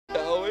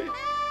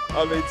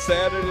I mean,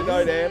 Saturday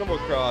Night Animal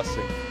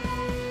Crossing.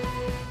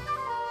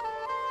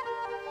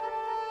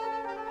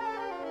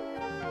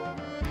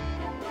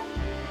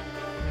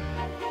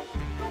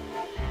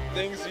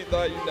 Things you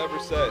thought you'd never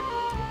say.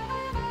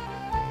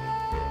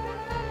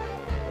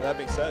 And that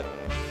being said,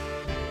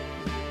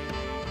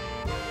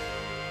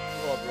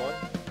 hello everyone.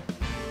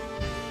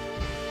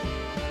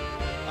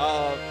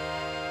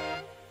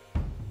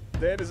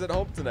 Dan is at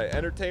home tonight.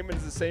 Entertainment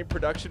is the same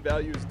production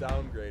value as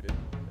downgraded.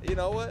 You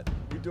know what?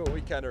 We do what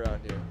we can around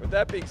here. With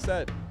that being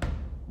said,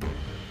 alright,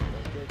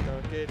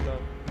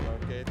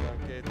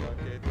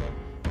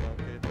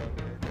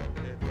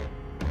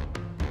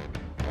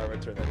 we're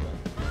gonna turn that down.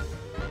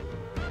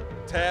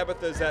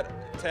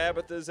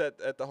 Tabitha's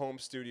at the home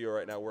studio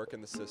right now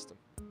working the system.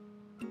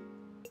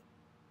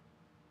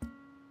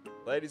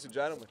 Ladies and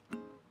gentlemen,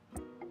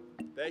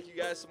 thank you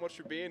guys so much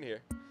for being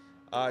here.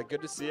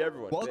 Good to see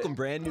everyone. Welcome,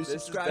 brand new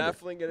subscriber. This is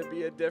definitely going to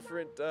be a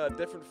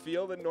different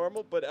feel than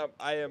normal, but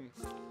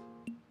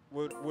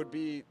would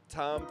be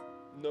Tom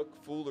Nook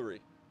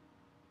foolery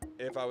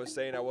if I was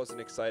saying I wasn't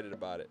excited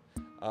about it.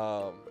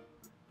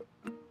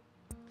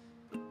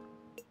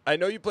 I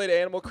know you played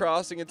Animal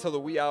Crossing until the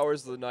wee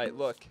hours of the night.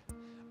 Look,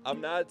 I'm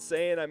not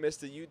saying I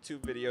missed a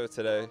YouTube video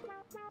today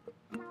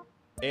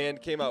and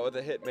came out with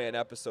a Hitman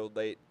episode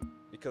late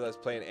because I was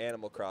playing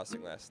Animal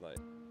Crossing last night.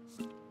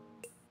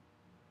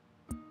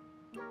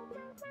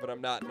 But I'm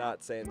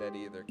not saying that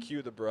either.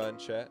 Cue the bruh in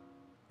chat.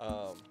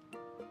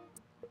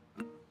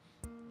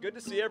 Good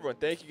to see everyone.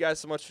 Thank you guys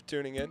so much for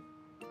tuning in.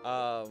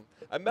 I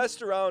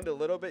messed around a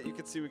little bit. You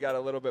can see we got a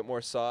little bit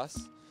more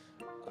sauce.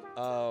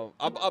 I'm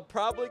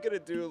probably going to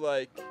do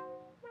like,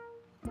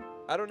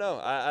 I don't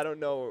know. I don't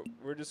know.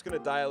 We're just going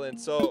to dial in.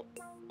 So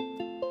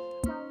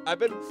I've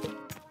been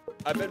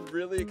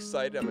really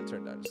excited. I'm going to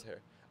turn down just a hair.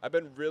 I've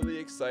been really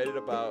excited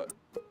about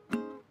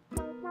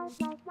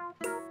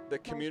the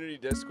community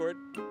Discord.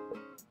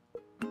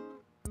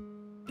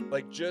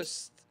 Like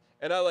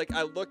and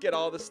I look at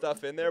all the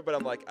stuff in there, but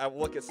I'm like, I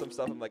look at some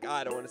stuff, I'm like,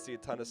 I don't want to see a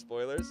ton of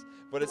spoilers,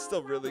 but it's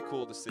still really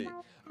cool to see.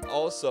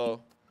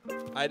 Also,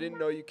 I didn't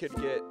know you could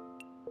get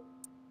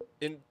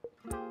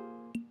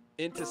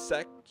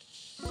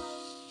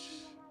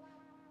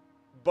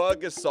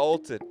bug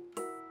assaulted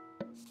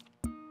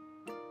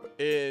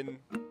in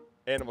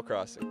Animal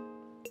Crossing.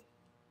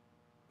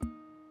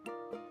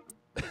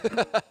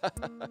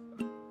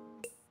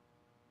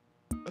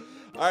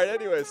 All right,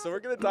 anyway, so we're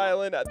going to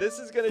dial in. This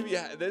is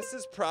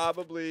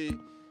probably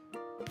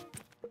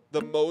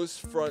the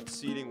most front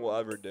seating we'll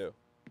ever do.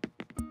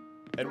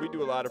 And we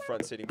do a lot of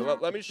front seating. But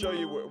let me show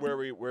you where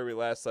we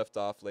last left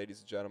off, ladies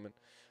and gentlemen.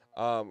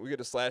 We get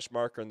a slash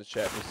marker in the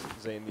chat for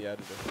Zane the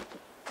editor.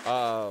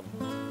 All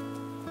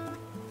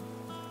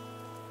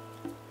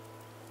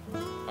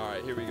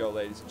right, here we go,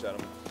 ladies and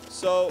gentlemen.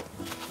 So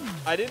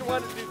I didn't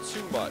want to do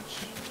too much.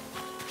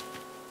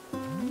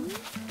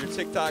 Your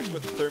TikToks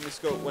with the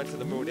thermoscope went to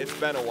the moon. It's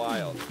been a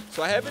while,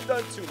 so I haven't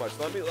done too much.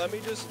 Let me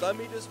just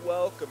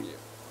welcome you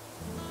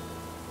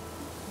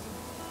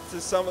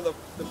to some of the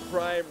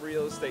prime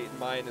real estate in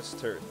Minas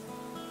Tirth.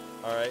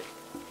 All right,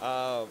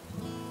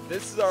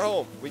 this is our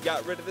home. We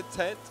got rid of the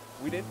tent.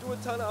 We didn't do a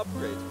ton of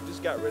upgrades. We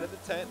just got rid of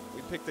the tent.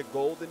 We picked a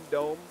golden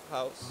dome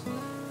house.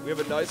 We have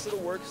a nice little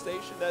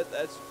workstation.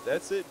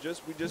 That's it.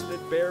 We just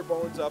did bare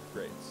bones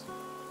upgrades.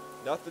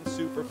 Nothing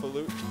super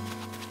falutin'.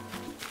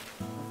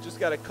 Just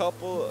got a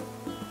couple of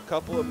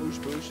moosh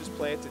booshes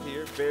planted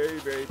here, very,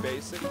 very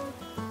basic,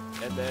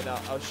 and then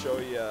I'll show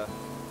you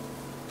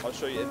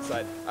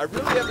inside. I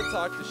really haven't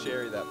talked to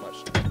Sherry that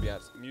much, to be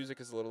honest.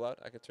 Music is a little loud.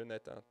 I can turn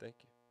that down. Thank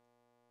you.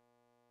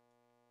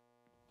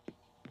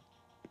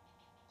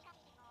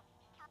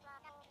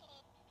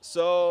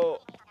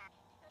 So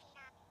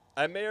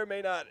I may or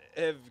may not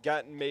have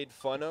gotten made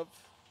fun of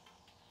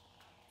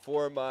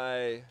for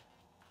my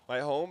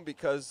home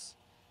because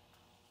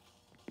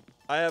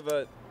I have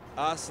a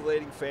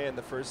oscillating fan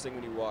the first thing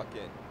when you walk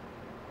in.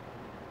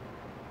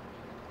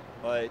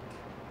 Like,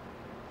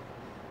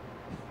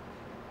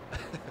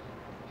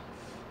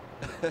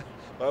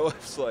 my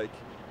wife's like,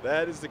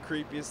 that is the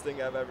creepiest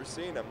thing I've ever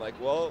seen. I'm like,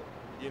 well,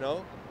 you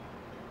know,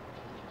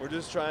 we're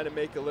just trying to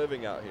make a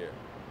living out here,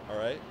 all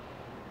right?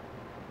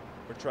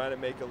 We're trying to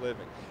make a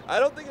living. I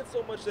don't think it's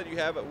so much that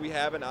we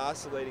have an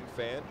oscillating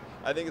fan.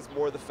 I think it's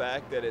more the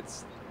fact that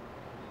it's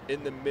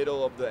in the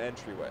middle of the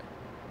entryway.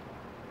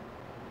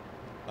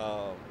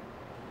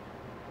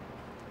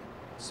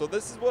 So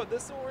this is what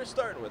we're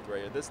starting with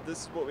right here. This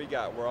is what we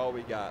got. We're all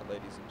we got,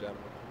 ladies and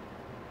gentlemen.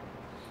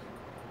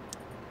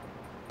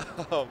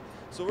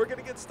 So we're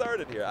gonna get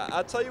started here.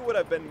 I'll tell you what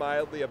I've been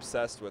mildly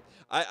obsessed with.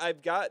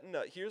 I've gotten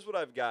here's what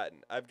I've gotten.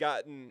 I've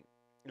gotten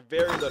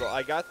very little.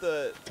 I got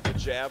the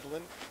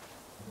javelin,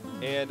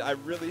 and I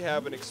really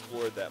haven't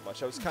explored that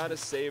much. I was kind of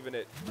saving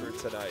it for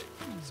tonight.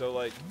 So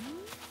like,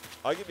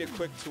 I'll give you a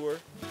quick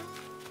tour.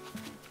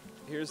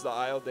 Here's the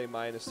Isle de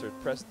Minas Tirth.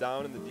 Press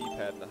down in the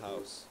D-pad in the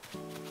house.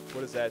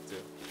 What does that do?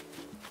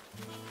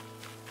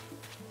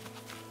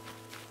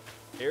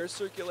 Air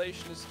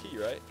circulation is key,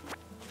 right?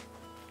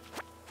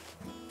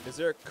 Is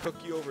there a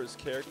cookie over his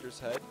character's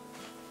head?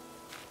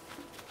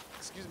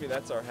 excuse me,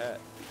 that's our hat.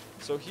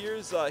 So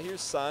here's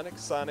Sonic.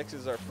 Sonic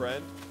is our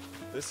friend.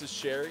 This is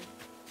Sherry.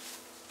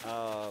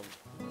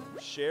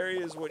 Sherry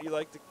is what you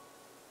like to...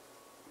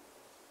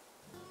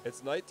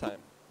 It's nighttime.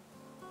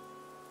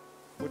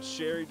 What's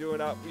Sherry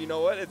doing out? You know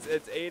what?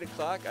 It's 8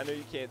 o'clock. I know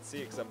you can't see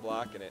it because I'm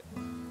blocking it.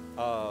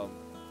 But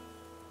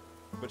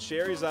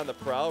Sherry's on the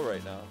prowl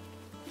right now.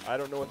 I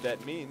don't know what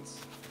that means.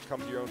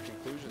 Come to your own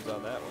conclusions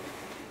on that one.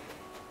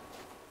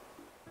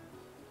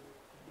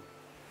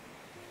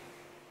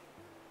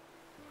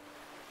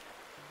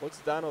 What's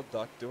Donald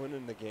Duck doing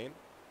in the game?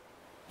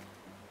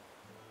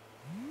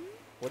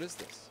 What is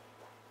this?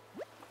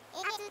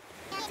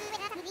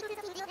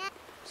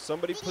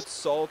 Somebody put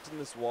salt in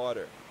this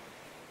water.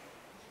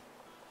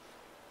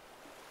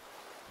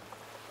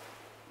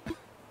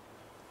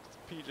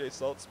 PJ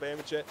Salt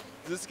spamming chat.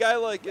 This guy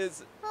like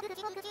is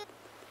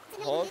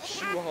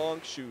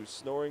honk shoe,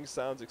 snoring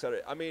sounds,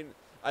 etc. I mean,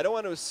 I don't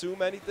want to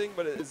assume anything,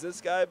 but has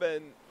this guy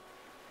been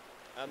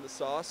on the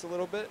sauce a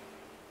little bit?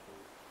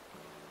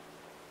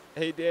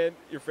 Hey Dan,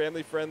 your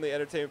family-friendly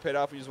entertainment paid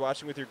off. You're just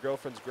watching with your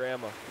girlfriend's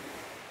grandma.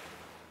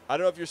 I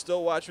don't know if you're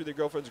still watching with your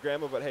girlfriend's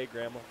grandma, but hey,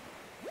 grandma.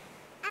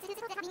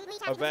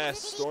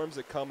 Avast, storms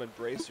that come, and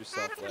brace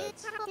yourself,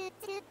 lads.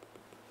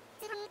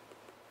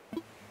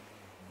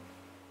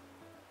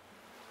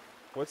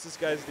 What's this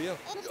guy's deal?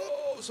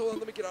 Oh, so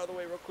let me get out of the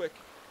way real quick.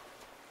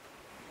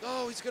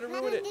 No, he's gonna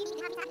ruin it.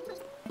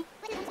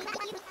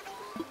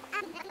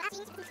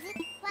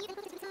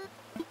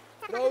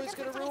 No, he's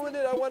gonna ruin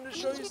it. I wanted to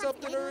show you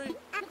something, hurry.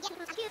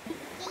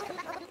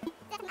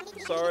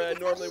 Sorry, I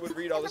normally would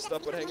read all this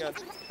stuff, but hang on.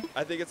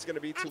 I think it's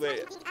gonna be too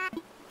late.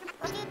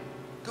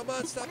 Come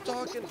on, stop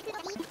talking.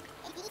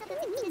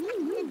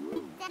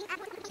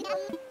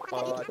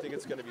 Oh, I think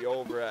it's gonna be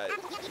over at...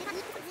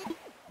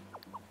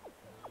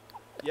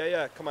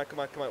 Yeah, come on.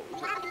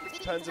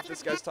 Depends if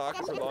this guy's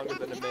talking for longer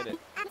than a minute.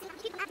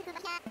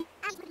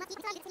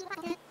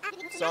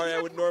 Sorry,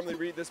 I would normally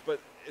read this, but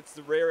it's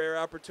the rare air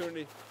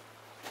opportunity.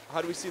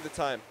 How do we see the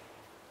time?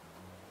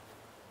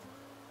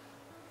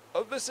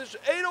 Oh, this is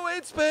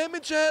 808 spam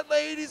in chat,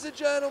 ladies and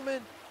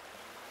gentlemen.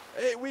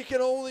 Hey, we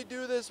can only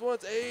do this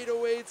once.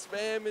 808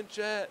 spam in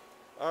chat.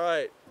 All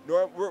right,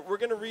 we're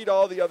gonna read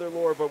all the other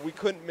lore, but we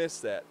couldn't miss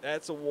that.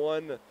 That's a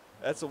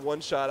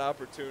one-shot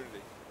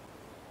opportunity.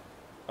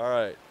 All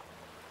right.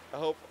 I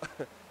hope.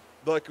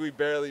 Look, we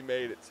barely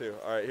made it too.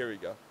 All right, here we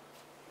go.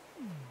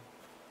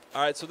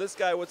 All right, so this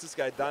guy, what's this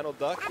guy? Donald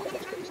Duck.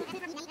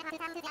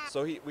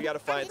 So we got to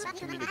find some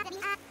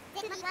communication.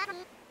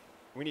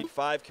 We need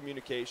 5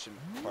 communication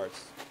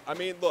parts. I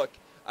mean, look,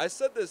 I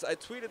said this. I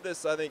tweeted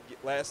this, I think,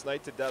 last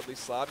night to Deadly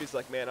Slob. He's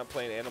like, man, I'm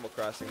playing Animal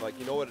Crossing. Like,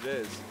 you know what it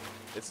is?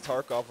 It's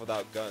Tarkov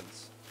without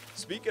guns.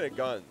 Speaking of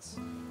guns.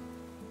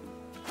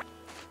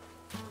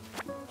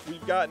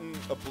 We've gotten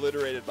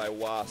obliterated by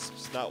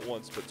wasps, not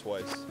once but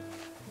twice.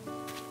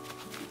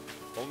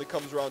 Only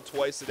comes around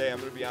twice a day. I'm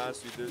going to be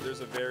honest with you. There's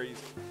a very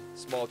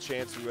small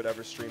chance we would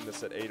ever stream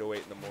this at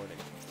 8:08 in the morning.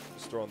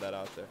 Just throwing that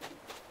out there.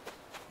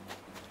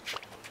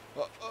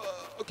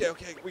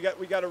 Okay. We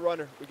got a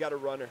runner. We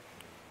don't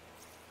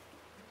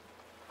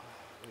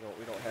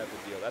have the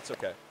deal. That's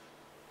okay.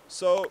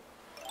 So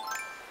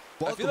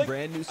I feel like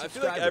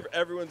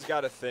everyone's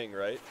got a thing,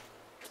 right?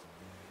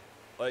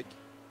 Like,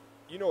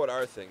 you know what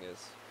our thing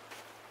is.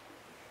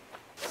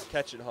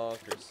 Catching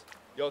honkers.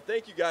 Yo,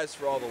 thank you guys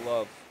for all the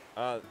love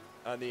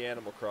on the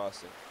Animal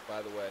Crossing,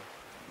 by the way.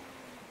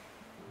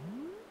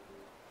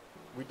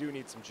 We do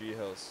need some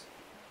G-Hills.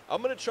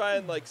 I'm going to try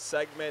and, like,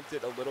 segment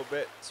it a little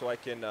bit so I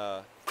can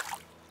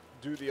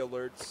do the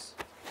alerts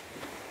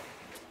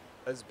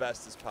as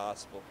best as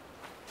possible.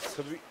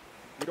 Because we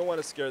don't want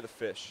to scare the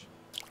fish.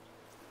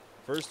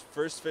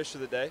 First fish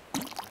of the day.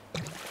 We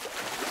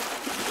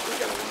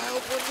got a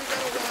wild one.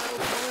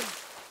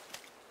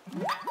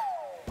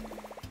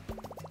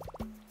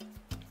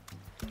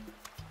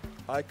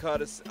 I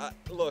caught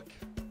look,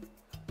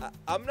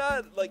 I'm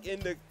not like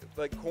into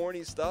like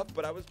corny stuff,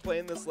 but I was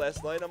playing this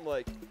last night. I'm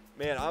like,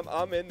 man,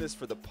 I'm in this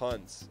for the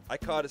puns. I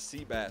caught a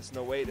sea bass.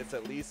 No, wait, it's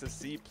at least a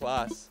C+,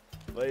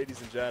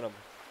 ladies and gentlemen.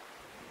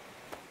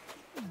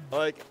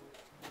 Like,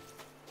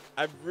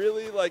 I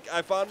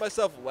found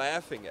myself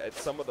laughing at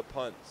some of the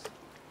puns.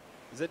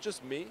 Is it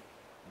just me?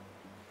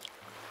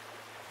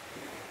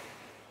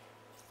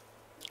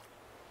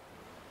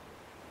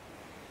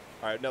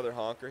 All right, another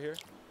honker here.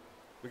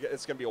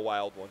 It's going to be a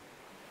wild one.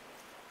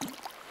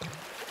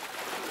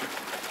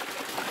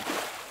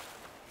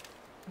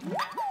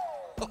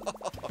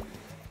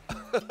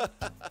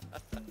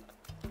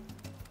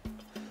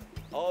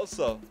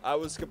 Also, I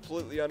was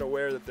completely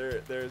unaware that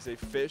there's a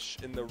fish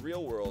in the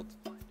real world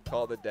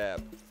called a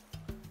dab.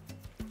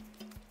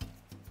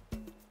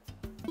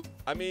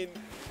 I mean,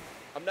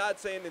 I'm not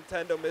saying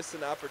Nintendo missed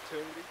an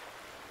opportunity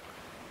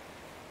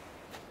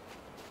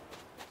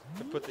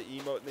to put the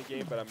emote in the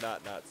game, but I'm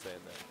not saying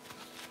that.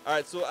 All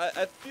right, so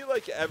I feel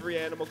like every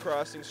Animal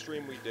Crossing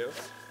stream we do,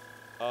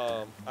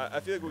 I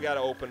feel like we got to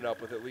open it up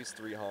with at least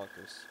 3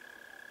 honkers.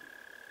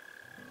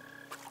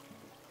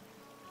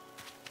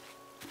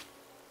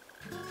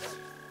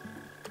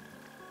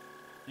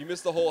 You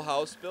missed the whole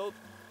house build?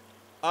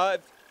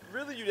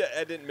 Really,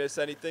 I didn't miss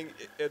anything.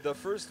 The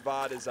first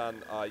VOD is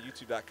on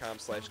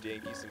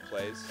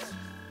youtube.com/DANGHEESLINGplays.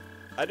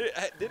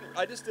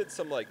 I just did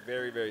some like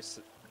very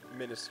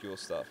minuscule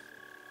stuff.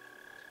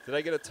 Did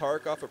I get a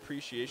Tarkov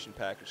appreciation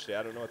package today?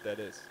 I don't know what that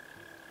is.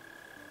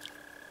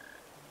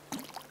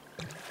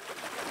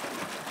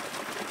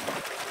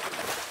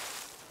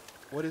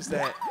 What is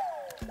that?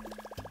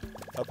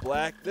 A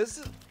black, this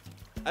is,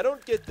 I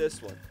don't get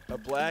this one. A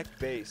black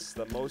bass,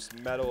 the most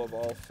metal of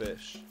all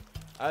fish.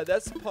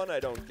 That's the pun I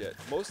don't get.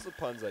 Most of the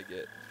puns I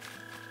get.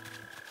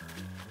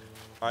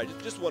 All right,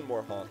 just one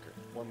more honker.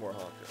 One more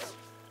honker.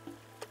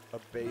 A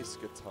bass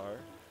guitar,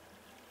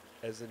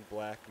 as in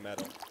black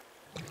metal.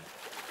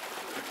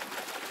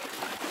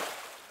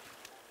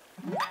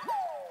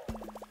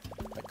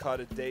 I caught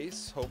a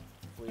dace.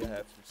 Hopefully I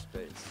have some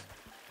space.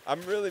 I'm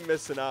really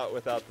missing out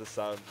without the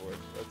soundboard.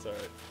 That's all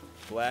right.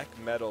 Black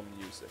metal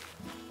music.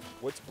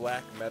 What's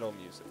black metal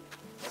music?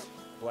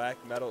 Black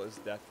metal is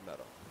death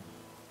metal.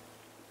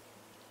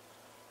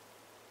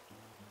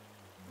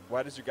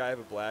 Why does your guy have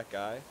a black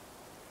eye?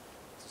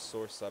 It's a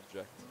sore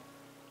subject.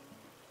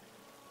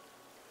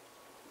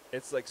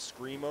 It's like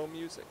screamo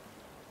music.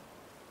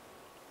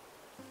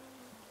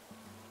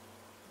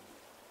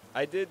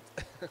 I did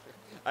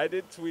I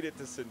did tweet it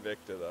to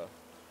Sinvicta though.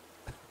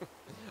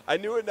 I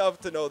knew enough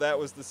to know that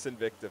was the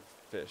Sinvicta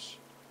fish.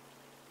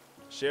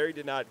 Sherry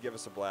did not give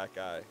us a black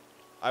eye.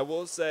 I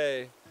will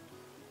say,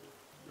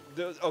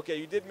 okay,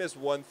 you did miss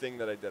one thing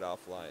that I did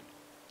offline.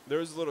 There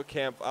was a little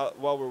camp,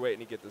 while we're waiting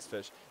to get this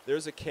fish, there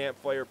was a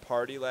campfire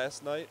party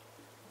last night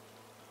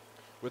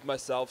with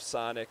myself,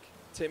 Sonic,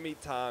 Timmy,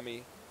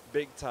 Tommy,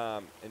 Big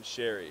Tom, and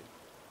Sherry.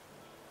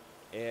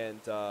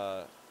 And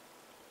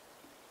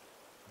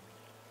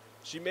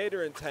she made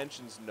her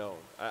intentions known.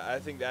 I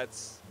think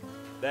that's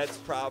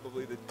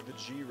probably the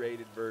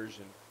G-rated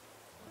version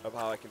of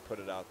how I can put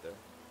it out there.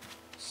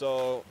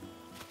 So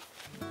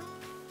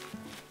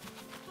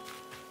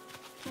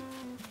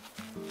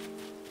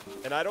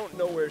and I don't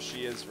know where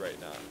she is right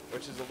now,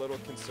 which is a little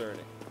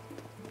concerning,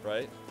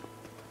 right?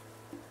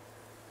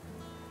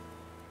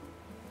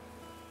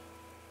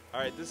 All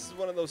right, this is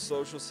one of those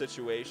social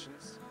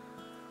situations.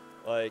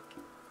 Like,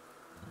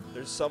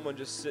 there's someone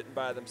just sitting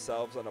by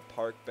themselves on a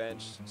park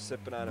bench,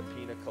 sipping on a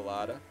pina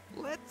colada.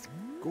 Let's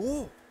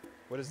go.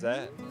 What is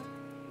that?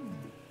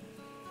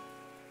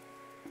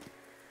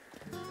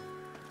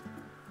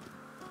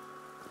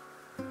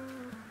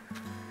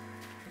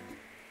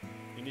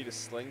 You need a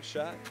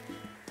slingshot?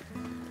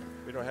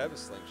 We don't have a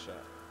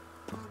slingshot.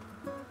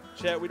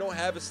 Chat, we don't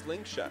have a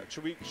slingshot.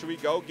 Should we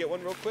go get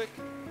one real quick?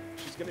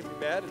 She's gonna be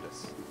mad at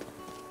us.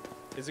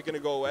 Is it gonna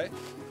go away?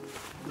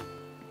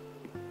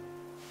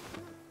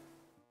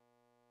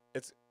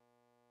 It's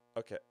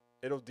okay.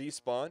 It'll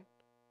despawn.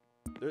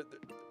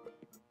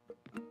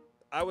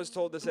 I was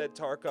told this had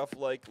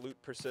Tarkov-like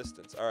loot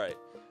persistence. All right.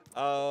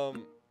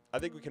 I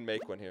think we can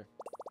make one here.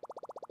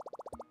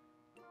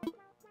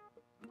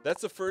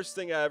 That's the first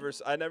thing I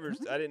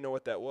didn't know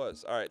what that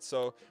was. All right,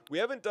 so we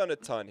haven't done a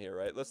ton here,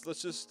 right? Let's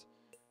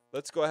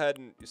go ahead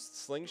and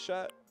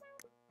slingshot.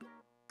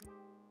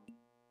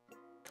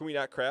 Can we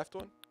not craft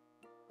one?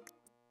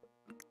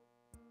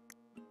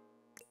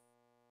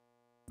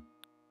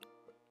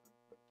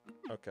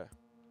 Okay.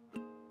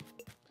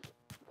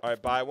 All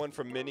right, buy one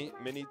from Mini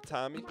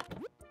Tommy.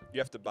 You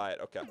have to buy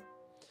it. Okay.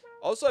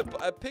 Also,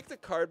 I picked a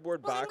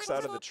cardboard box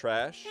out of the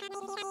trash.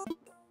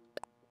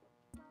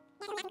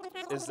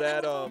 Is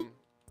that and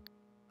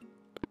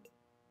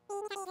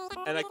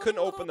I couldn't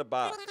open the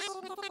box.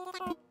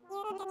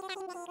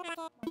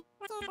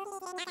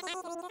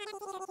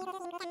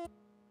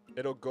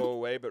 It'll go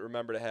away, but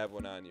remember to have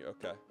one on you.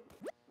 Okay.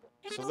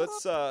 So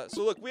let's so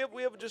look, we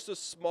have just a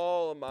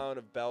small amount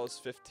of bells,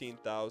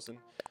 15,000.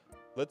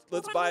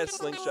 Let's buy a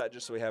slingshot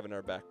just so we have in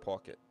our back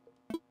pocket.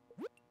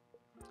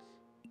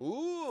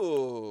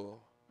 Ooh.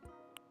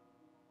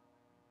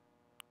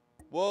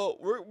 Well,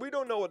 we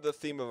don't know what the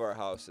theme of our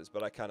house is,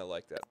 but I kind of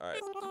like that. All right.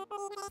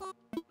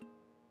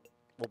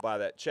 We'll buy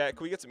that. Chat,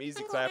 can we get some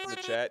easy clap in the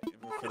chat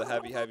for the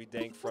heavy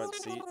dank front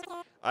seat?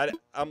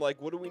 I'm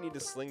like, what do we need a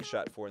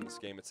slingshot for in this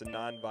game? It's a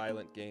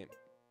non-violent game.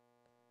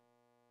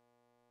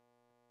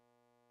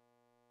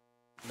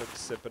 Look,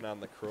 sipping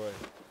on LaCroix.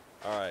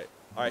 All right.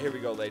 All right, here we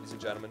go, ladies and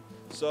gentlemen.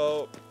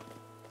 So,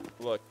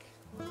 look.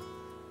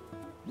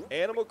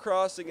 Animal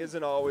Crossing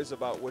isn't always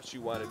about what you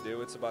want to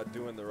do. It's about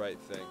doing the right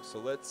thing. So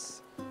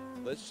let's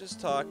just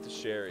talk to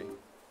Sherry,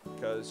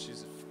 because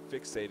she's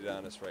fixated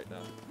on us right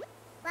now.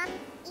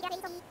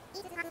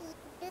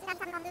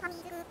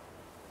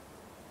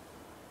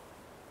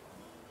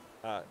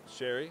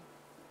 Sherry,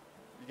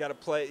 you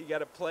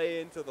gotta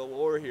play into the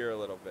lore here a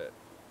little bit.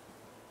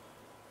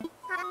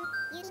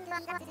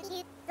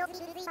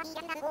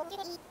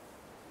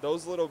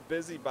 Those little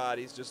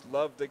busybodies just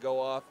love to go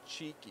off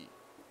cheeky.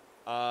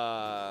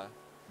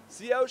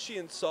 See how she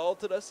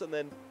insulted us and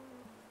then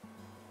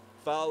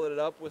followed it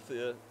up with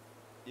the,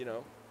 you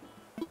know,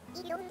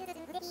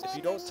 if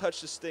you don't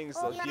touch the stings,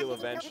 they'll heal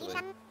eventually.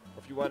 Or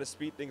if you want to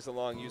speed things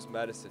along, use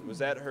medicine. Was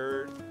that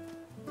heard?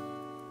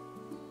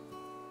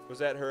 Was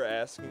that her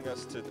asking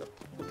us to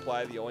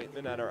apply the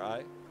ointment on our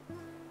eye?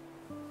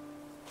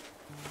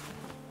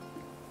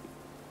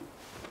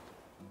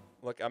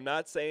 Look, I'm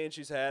not saying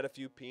she's had a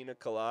few pina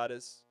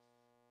coladas,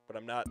 but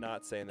I'm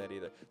not saying that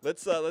either.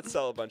 Let's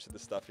sell a bunch of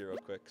this stuff here real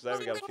quick, because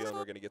I've got a feeling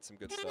we're gonna get some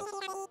good stuff.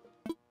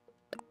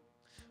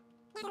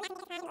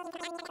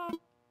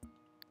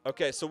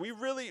 Okay, so we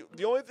really,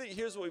 the only thing,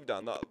 here's what we've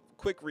done. The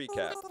quick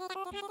recap.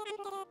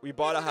 We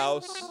bought a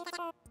house.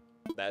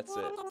 That's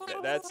it.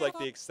 That's like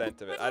the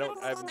extent of it. I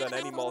haven't done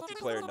any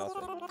multiplayer,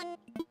 nothing.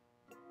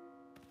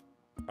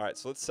 All right,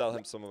 so let's sell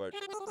him some of our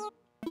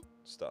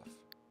stuff.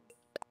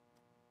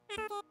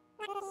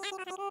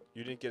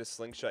 You didn't get a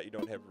slingshot, you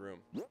don't have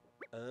room.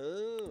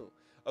 Oh.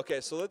 Okay,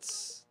 so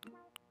let's...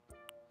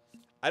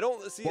 I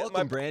don't see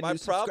my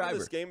problem with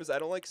this game is I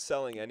don't like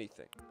selling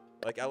anything.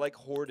 Like, I like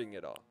hoarding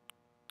it all.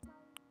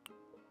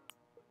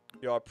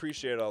 Yo, I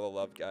appreciate all the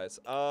love, guys.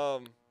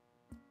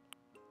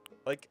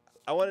 Like,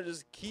 I want to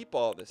just keep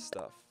all this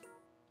stuff.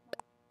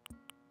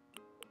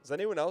 Does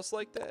anyone else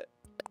like that?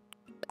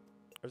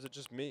 Or is it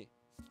just me?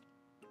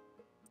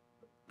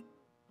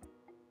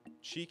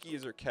 Cheeky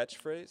is her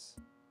catchphrase?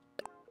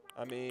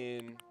 I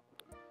mean,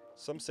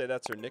 some say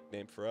that's her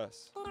nickname for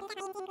us.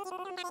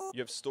 You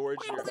have storage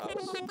in your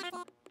house.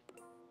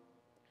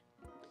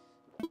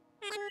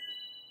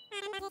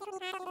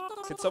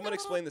 Can someone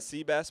explain the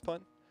sea bass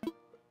pun?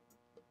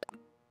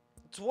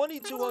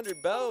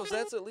 2,200 bells,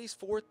 that's at least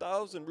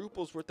 4,000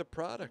 ruples worth of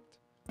product.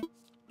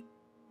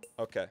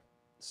 Okay,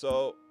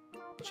 so,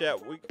 chat,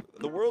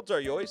 the world's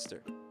our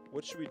oyster.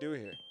 What should we do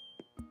here?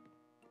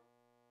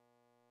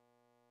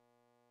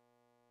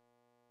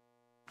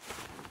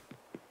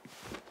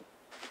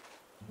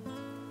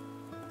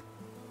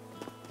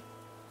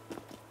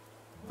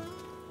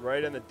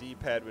 Right on the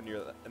D-pad when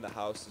you're in the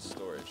house is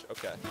storage.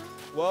 Okay,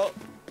 well,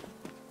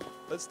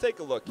 let's take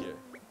a look here.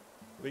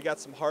 We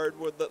got some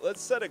hardwood. Let's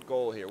set a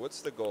goal here.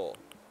 What's the goal?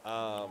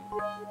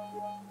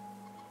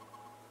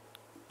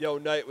 Yo,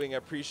 Nightwing, I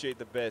appreciate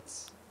the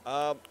bits.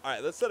 All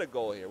right, let's set a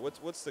goal here.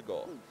 What's the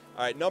goal?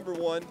 All right, number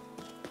one,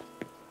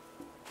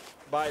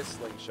 buy a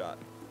slingshot.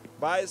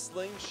 Buy a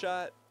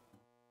slingshot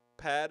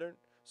pattern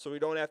so we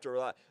don't have to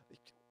rely.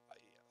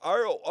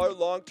 Our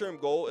long-term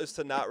goal is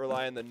to not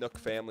rely on the Nook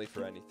family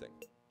for anything.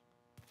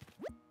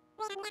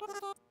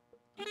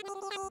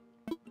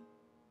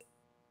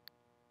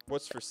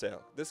 What's for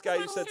sale? This guy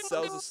you said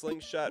sells a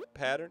slingshot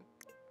pattern?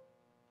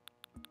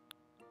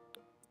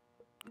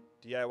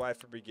 DIY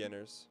for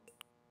beginners.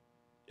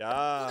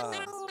 Yeah.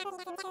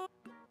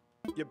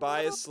 You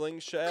buy a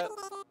slingshot,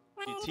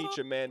 you teach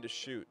a man to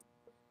shoot.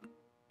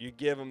 You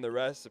give him the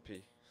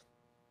recipe.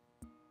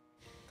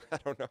 I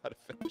don't know how to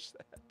finish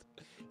that.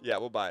 Yeah,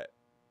 we'll buy it.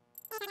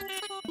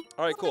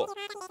 All right, cool.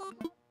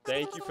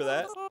 Thank you for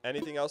that.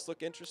 Anything else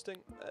look interesting?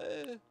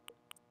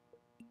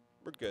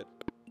 We're good.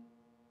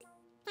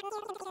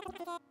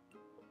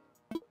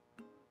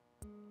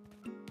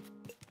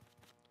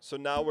 So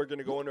now we're going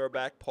to go into our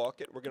back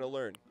pocket. We're going to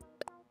learn.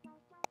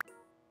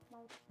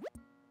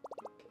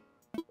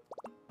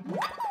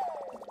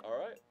 All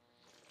right.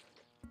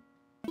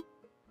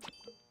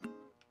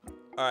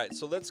 All right,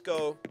 so let's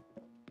go.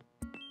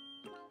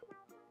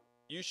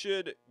 You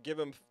should give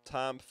him,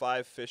 Tom,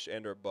 5 fish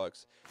and or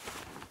bugs.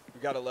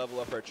 We got to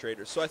level up our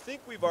traders. So I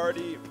think we've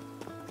already...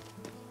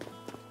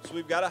 So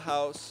we've got a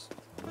house,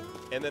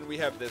 and then we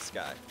have this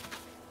guy.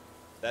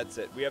 That's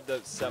it. We have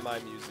the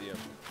semi-museum.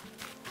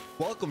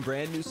 Welcome,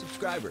 brand new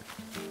subscriber.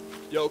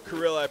 Yo,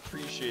 Kirill, I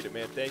appreciate it,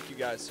 man. Thank you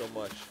guys so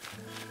much.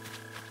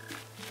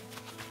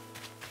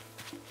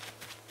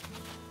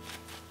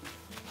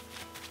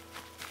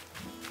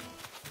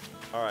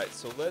 All right,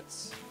 so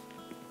let's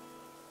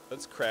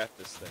craft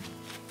this thing.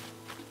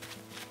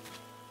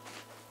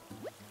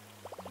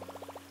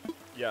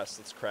 Yes,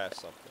 let's craft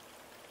something.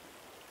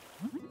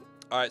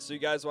 All right, so you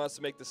guys want us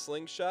to make the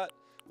slingshot?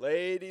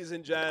 Ladies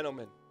and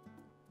gentlemen,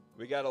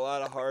 we got a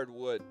lot of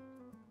hardwood.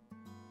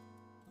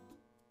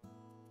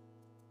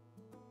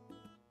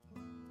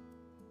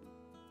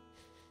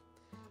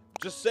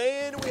 Just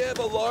saying, we have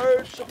a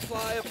large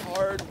supply of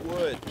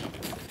hardwood.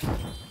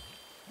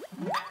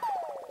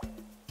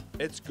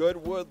 It's good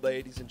wood,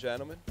 ladies and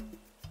gentlemen.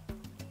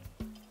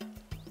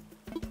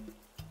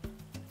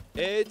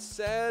 It's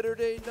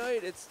Saturday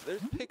night.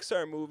 There's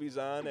Pixar movies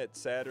on at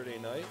Saturday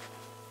night.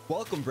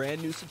 Welcome,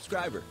 brand new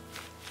subscriber.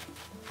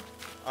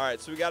 All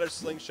right, so we got our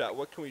slingshot.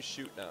 What can we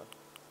shoot now?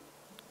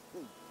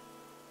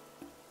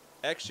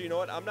 Actually, you know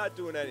what? I'm not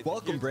doing anything.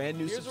 Welcome, brand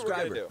new subscriber.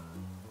 Here's what we're gonna do.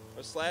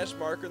 A slash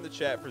marker in the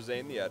chat for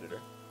Zane the editor.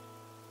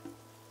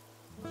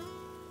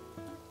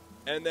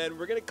 And then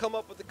we're going to come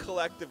up with a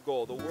collective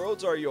goal. The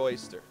world's our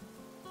oyster.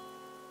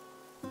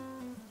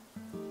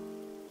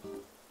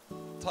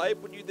 Type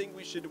what you think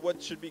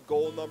what should be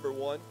goal number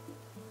 1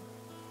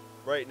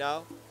 right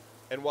now.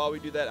 And while we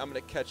do that, I'm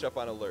going to catch up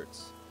on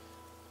alerts.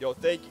 Yo,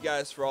 thank you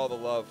guys for all the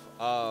love.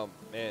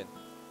 Man.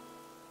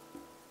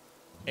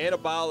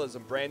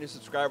 Anabolicism, brand new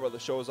subscriber. The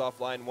show is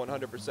offline,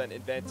 100%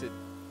 invented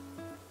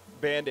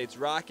Band-Aids.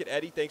 Rocket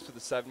Eddie, thanks for the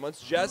 7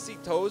 months. Jesse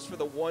Toes for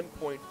the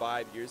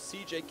 1.5 years.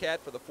 CJ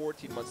Cat for the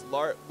 14 months.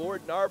 Lord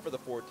Narb for the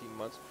 14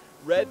 months.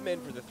 Redman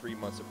for the 3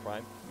 months of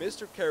Prime.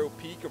 Mr. Caro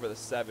Peak over the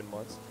 7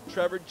 months.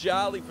 Trevor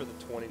Jolly for the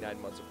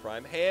 29 months of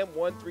Prime.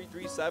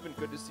 Ham1337,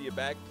 good to see you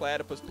back.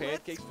 Platypus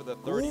Pancakes for the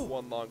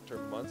 31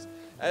 long-term months.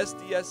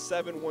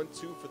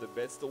 SDS712 for the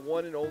bits. The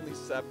one and only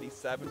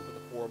 77 for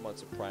the 4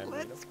 months of Prime.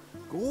 Let's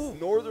go.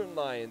 Northern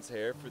Lions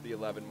Hair for the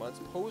 11 months.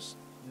 Post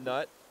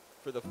Nut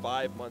for the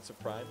 5 months of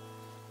Prime.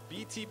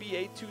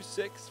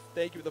 BTB826,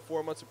 thank you for the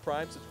 4 months of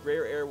Prime. Says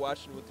Rare Air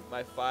watching with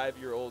my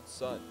 5-year-old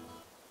son.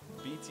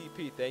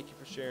 BTP, thank you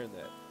for sharing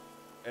that.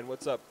 And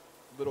what's up,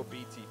 little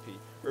BTP?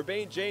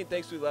 Urbane Jane,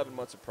 thanks for the 11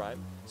 months of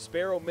Prime.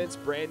 Sparrow Mint's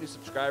brand new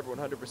subscriber,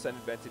 100%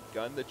 invented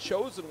gun. The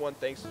Chosen One,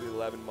 thanks for the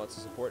 11 months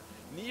of support.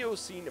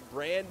 Neoscene,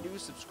 brand new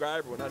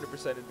subscriber,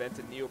 100%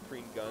 invented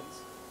neoprene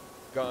gloves.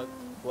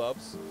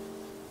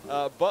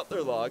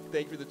 Butler Log,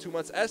 thank you for the 2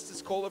 months.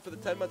 Estes Cola for the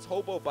 10 months.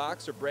 Hobo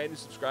Boxer, brand new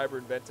subscriber,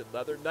 invented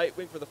leather.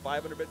 Nightwing for the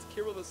 500 bits.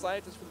 Kirill the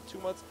Scientist for the 2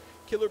 months.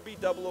 Killer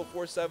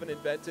B0047,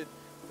 invented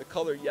the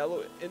color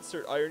yellow.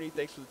 Insert irony,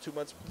 thanks for the 2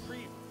 months.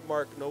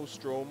 Primark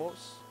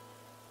Nostromos.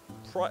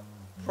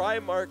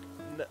 Primark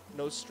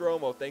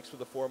Nostromo, thanks for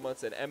the 4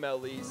 months. And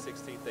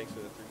MLE16, thanks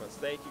for the 3 months.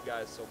 Thank you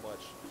guys so much.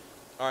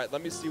 All right,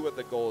 let me see what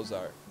the goals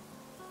are.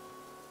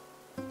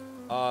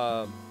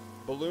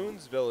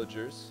 Balloons,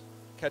 Villagers.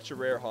 Catch a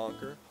rare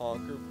honker,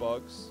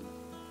 bugs.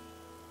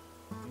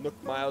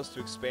 Nook miles to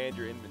expand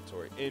your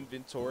inventory.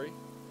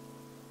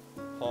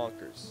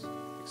 Honkers.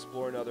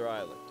 Explore another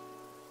island.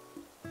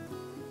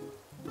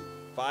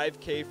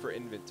 5K for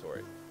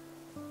inventory.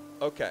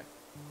 Okay.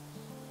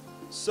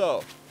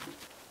 So,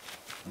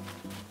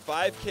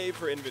 5K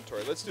for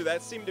inventory. Let's do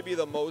that. Seemed to be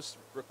the most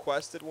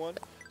requested one.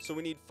 So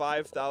we need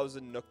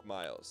 5,000 Nook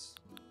miles.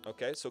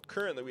 Okay, so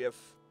currently we have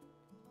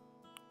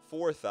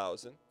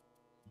 4,000.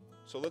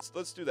 So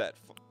let's do that.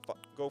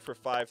 Go for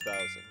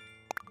 5,000.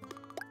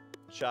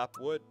 Chop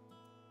wood.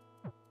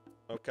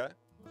 Okay.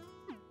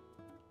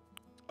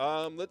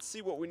 Let's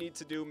see what we need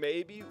to do.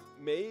 Maybe.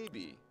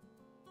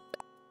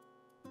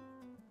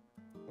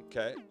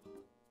 Okay.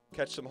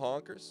 Catch some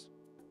honkers.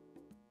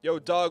 Yo,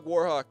 Dog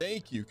Warhawk.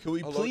 Thank you. Can we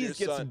Hello to please your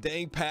get son. some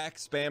dang pack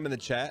spam in the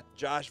chat?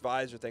 Josh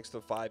Visor, thanks to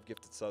the 5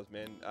 gifted subs,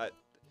 man.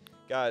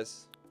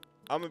 Guys,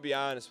 I'm gonna be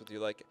honest with you.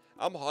 Like,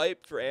 I'm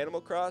hyped for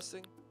Animal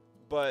Crossing,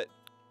 but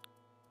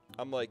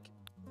I'm like,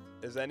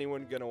 is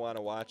anyone gonna want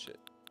to watch it?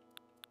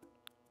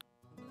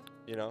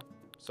 You know?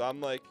 So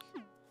I'm like,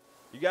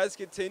 you guys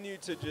continue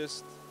to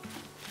just,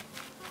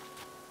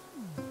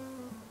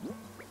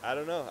 I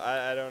don't know.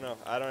 I don't know.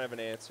 I don't have an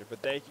answer.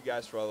 But thank you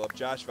guys for all the love.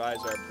 Josh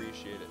Visor, I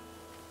appreciate it.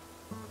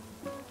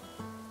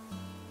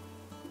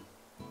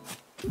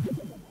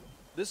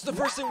 This is the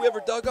first thing we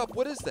ever dug up.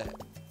 What is that?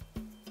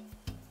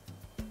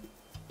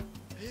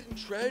 Hidden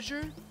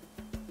treasure?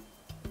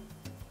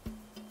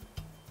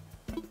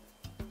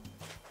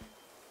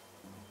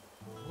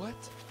 What?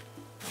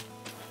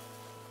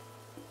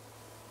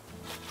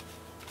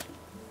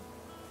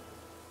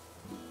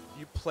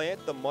 You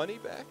plant the money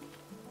back?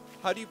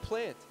 How do you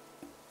plant?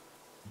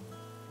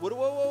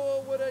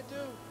 Whoa, what'd I do?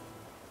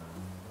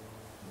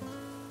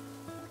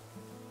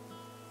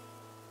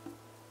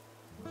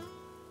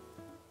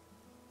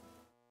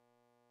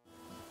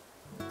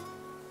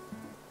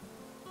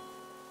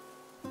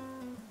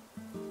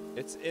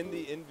 It's in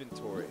the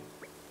inventory.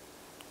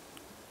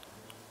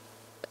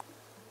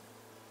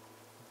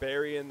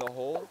 Bury in the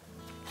hole?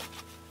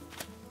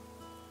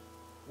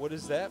 What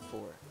is that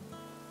for?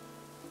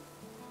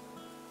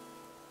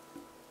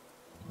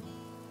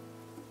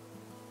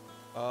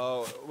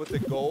 Oh, with the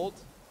gold?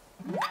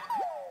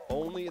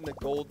 Only in the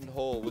golden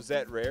hole. Was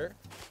that rare?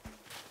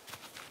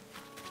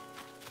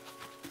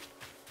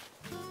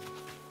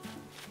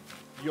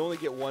 You only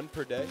get 1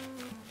 per day?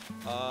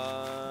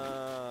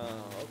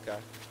 Okay.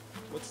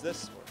 What's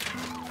this for?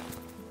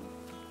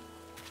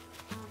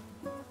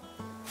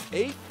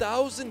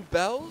 8,000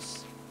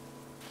 bells?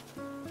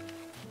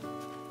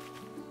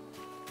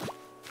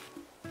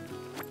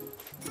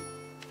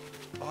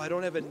 Oh, I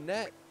don't have a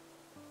net.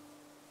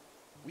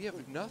 We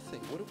have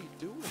nothing. What are we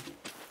doing?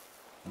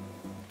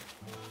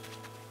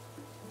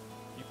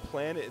 You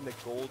plant it in the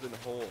golden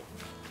hole.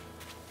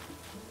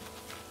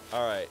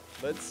 All right,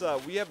 let's,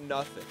 we have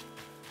nothing.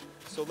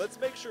 So let's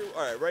make sure,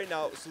 all right, right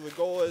now, so the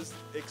goal is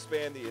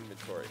expand the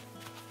inventory.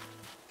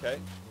 Okay?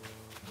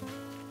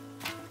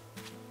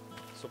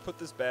 So put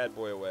this bad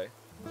boy away.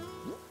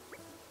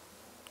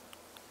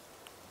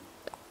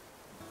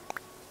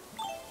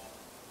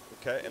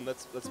 Okay, and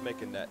let's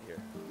make a net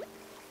here.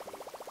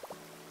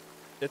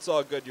 It's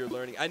all good, you're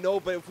learning. I know,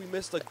 but if we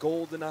missed a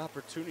golden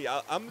opportunity,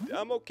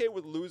 I'm okay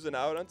with losing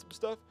out on some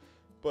stuff,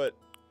 but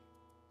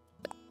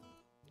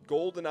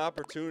golden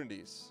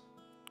opportunities.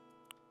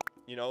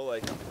 You know,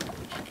 like,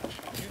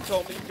 you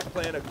told me you could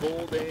plant a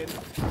golden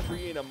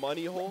tree in a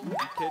money hole? You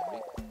kidding me?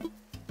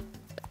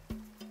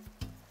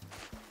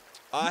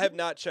 I have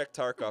not checked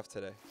Tarkov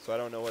today, so I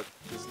don't know what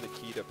this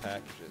Nikita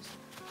package is.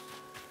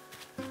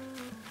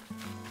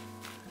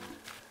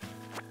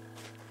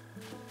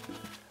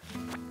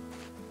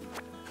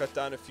 Cut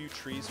down a few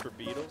trees for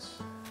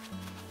beetles.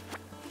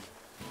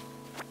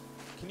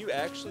 Can you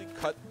actually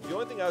cut? The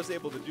only thing I was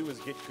able to do is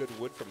get good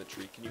wood from the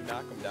tree. Can you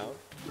knock them down?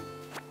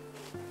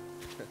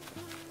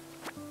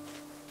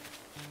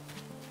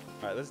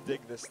 Alright, let's dig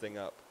this thing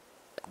up.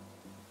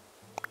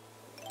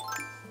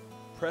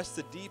 Press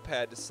the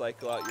D-pad to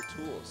cycle out your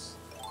tools.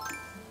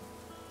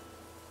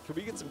 Can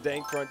we get some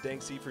dang front,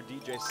 dang C for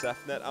DJ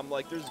Sefnet? I'm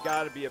like, there's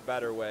got to be a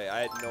better way.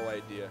 I had no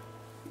idea.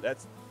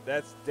 That's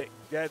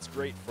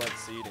great front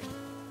seating.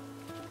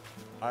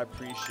 I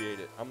appreciate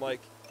it. I'm like,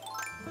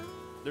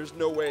 there's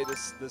no way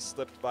this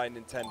slipped by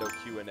Nintendo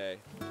Q&A.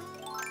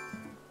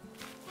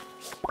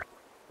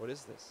 What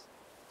is this?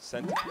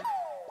 Centipede?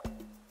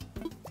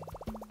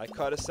 I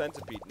caught a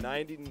centipede.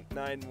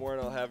 99 more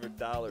and I'll have a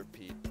dollar,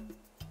 Pete.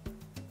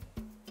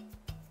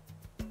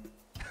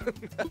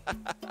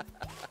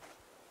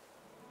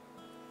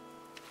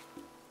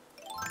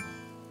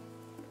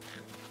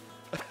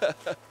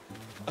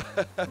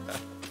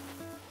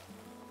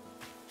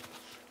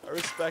 I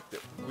respect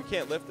it. We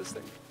can't lift this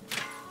thing.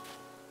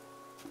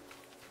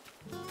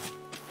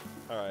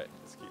 Alright,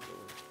 let's keep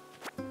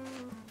moving.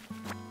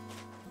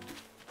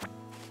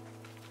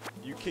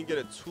 You can get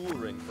a tool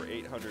ring for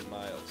 800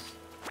 miles.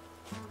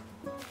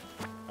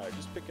 Alright,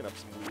 just picking up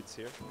some weeds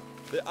here.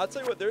 I'll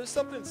tell you what, there's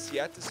something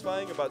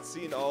satisfying about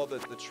seeing all the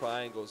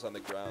triangles on the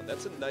ground.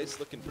 That's a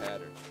nice looking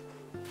pattern.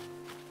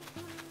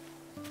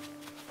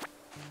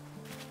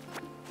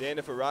 Dan,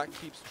 if a rock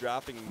keeps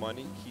dropping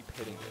money, keep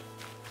hitting it.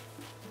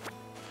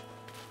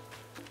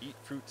 Eat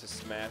fruit to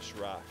smash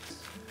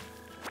rocks.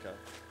 Okay.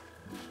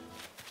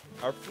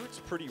 Our fruit's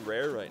pretty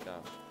rare right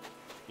now.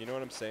 You know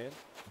what I'm saying?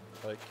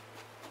 Like,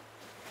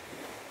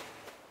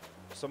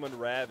 someone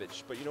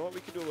ravaged. But you know what? We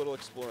could do a little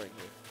exploring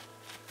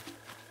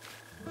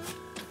here.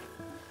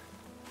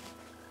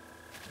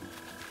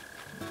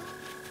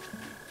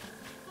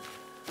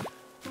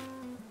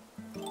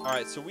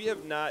 Alright, so we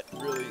have not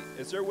really...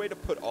 Is there a way to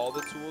put all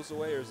the tools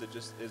away, or is it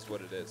just is what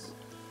it is?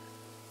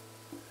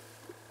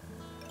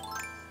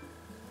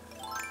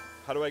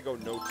 How do I go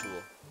no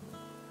tool?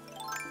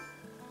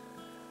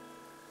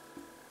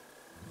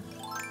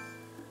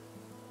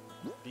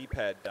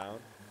 D-pad down.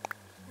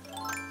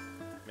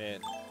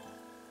 Man.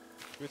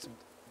 We got some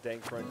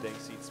dang front, dang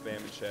seat spam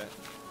in chat.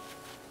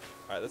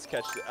 Alright, let's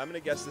catch it. I'm gonna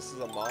guess this is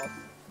a moth.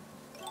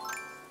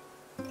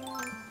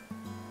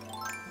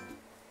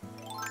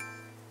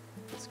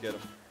 Let's get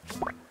him.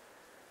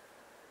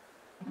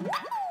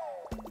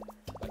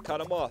 I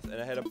caught a moth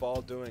and I had a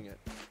ball doing it.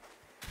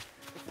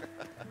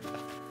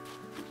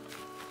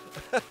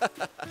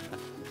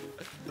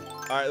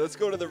 Alright, let's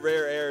go to the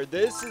rare air.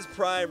 This is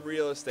prime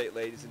real estate,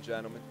 ladies and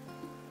gentlemen.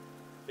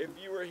 If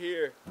you were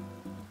here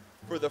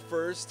for the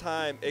first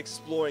time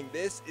exploring,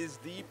 this is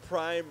the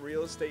prime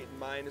real estate in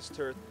Minas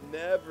Tirth.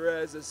 Never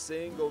has a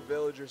single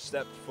villager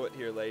stepped foot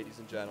here, ladies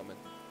and gentlemen.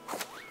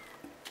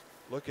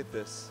 Look at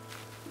this.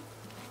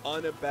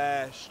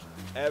 Unabashed.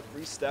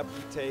 Every step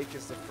we take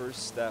is the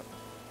first step.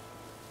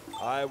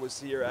 I was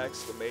here,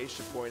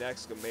 exclamation point,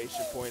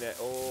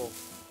 oh.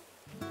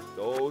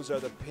 Those are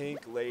the pink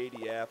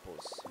lady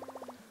apples.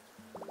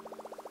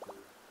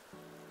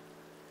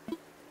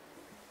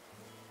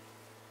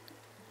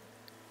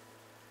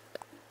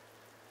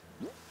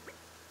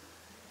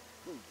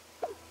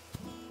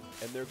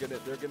 And they're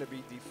gonna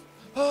be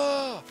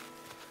ah!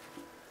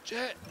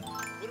 Jet,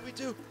 what do we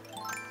do?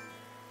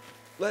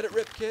 Let it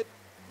rip, kid.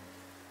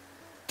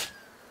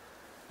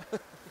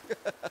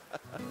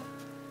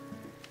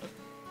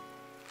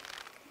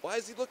 Why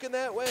is he looking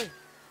that way?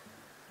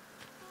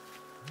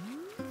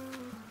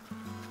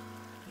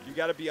 You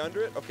gotta be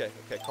under it? Okay,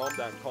 okay, calm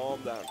down,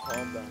 calm down,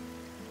 calm down.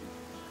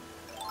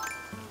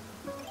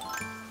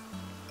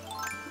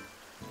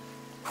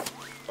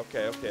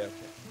 Okay, okay,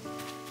 okay.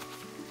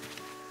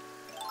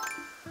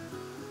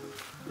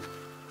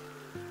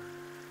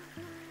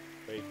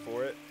 Wait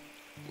for it.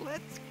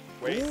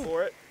 Wait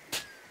for it.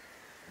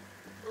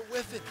 We're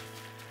whiffing.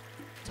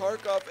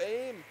 Tarkov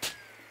aim.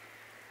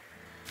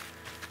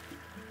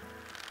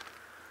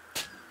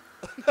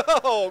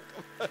 No!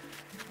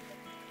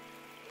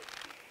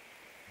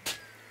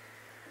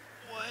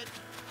 What?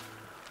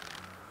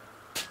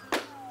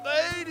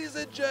 Ladies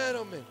and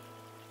gentlemen.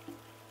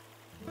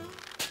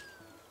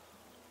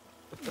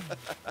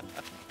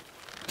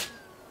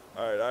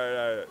 Alright, alright,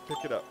 alright.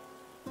 Pick it up.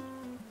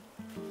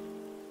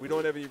 We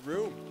don't have any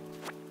room.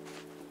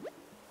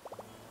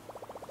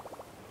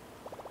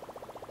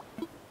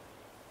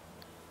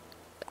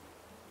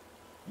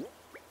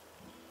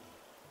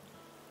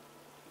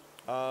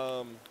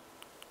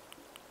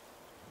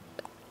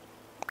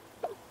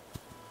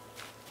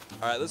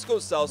 Alright, let's go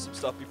sell some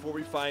stuff before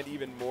we find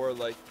even more,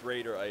 like,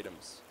 greater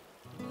items.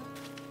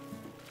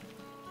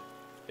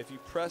 If you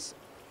press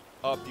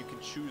up, you can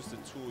choose the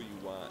tool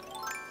you want.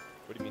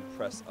 What do you mean,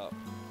 press up?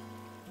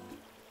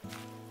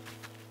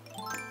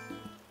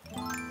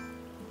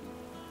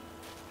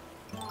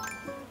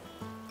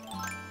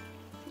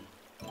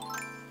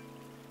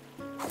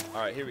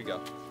 Alright, here we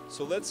go.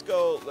 So let's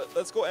go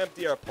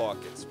empty our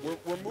pockets.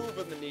 We're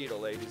moving the needle,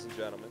 ladies and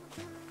gentlemen.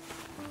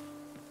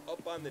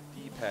 Up on the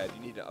D-pad,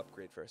 you need to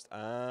upgrade first.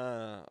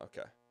 Ah,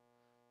 okay.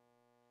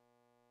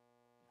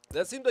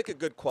 That seems like a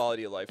good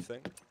quality of life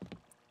thing.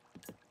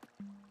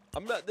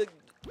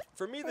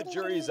 For me, the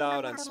jury's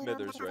out on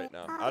Smithers right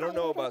now. I don't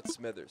know about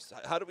Smithers.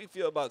 How do we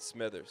feel about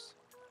Smithers?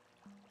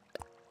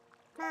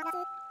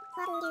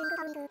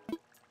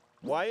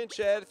 Y in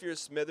chat if you're a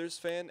Smithers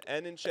fan,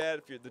 N in chat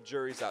if the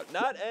jury's out.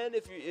 Not N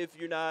if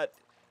you're not,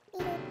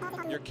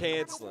 you're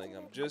canceling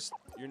them. Just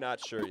you're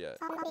not sure yet.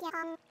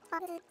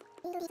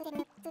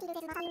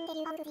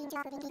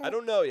 I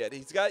don't know yet.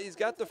 He's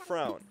got the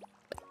frown.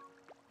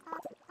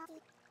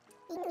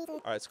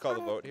 All right, let's call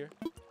the vote here.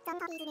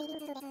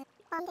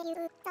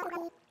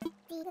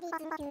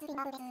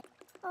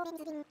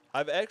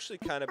 I've actually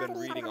kind of been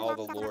reading all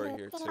the lore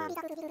here too.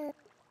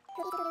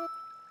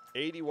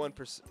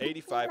 81%,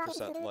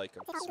 85% like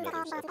him.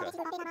 Smithers, okay.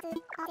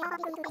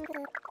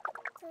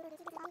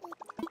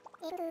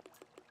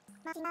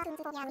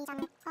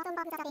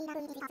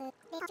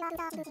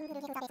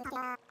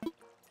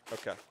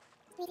 Okay.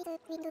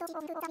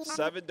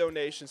 7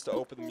 donations to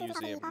open the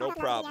museum. No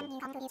problem.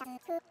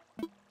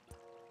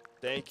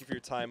 Thank you for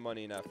your time,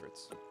 money, and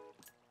efforts.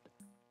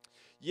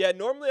 Yeah,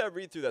 normally I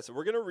read through that, so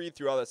we're gonna read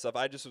through all that stuff.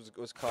 I just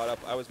was caught up.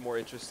 I was more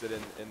interested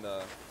in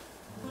the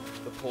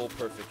pole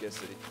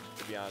perfecticity,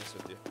 to be honest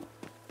with you.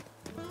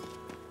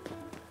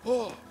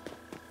 Oh,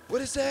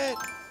 what is that?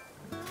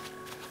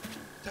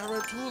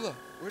 Tarantula.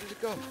 Where did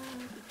it go?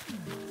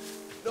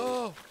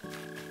 No.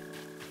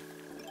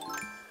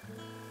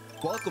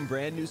 Welcome,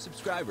 brand new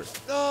subscribers.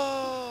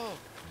 No.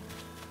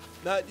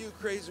 Not you,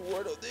 Crazy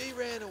Wardo. They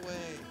ran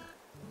away.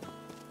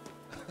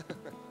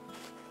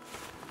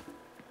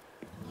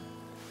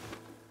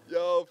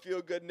 Yo,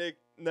 feel good, Nick,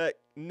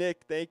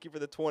 thank you for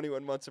the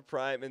 21 months of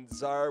Prime. And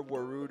Zar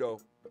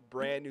Warudo,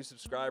 brand new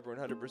subscriber,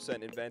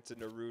 100% invented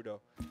Naruto.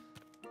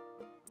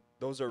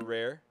 Those are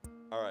rare.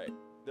 All right,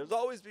 there's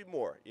always be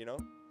more, you know.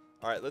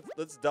 All right,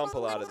 let's dump a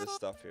lot of this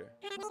stuff here.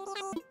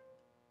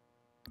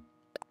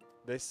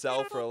 They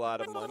sell for a lot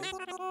of money.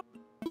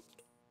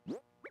 All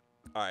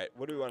right,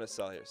 what do we want to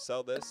sell here?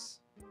 Sell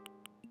this.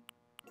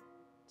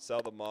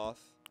 Sell the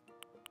moth.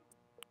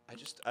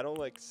 I don't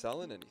like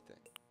selling anything.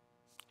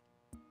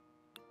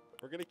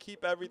 We're gonna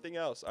keep everything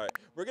else. All right,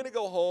 we're gonna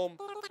go home.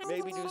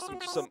 Maybe do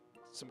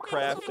some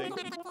crafting.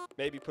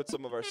 Maybe put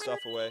some of our stuff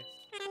away.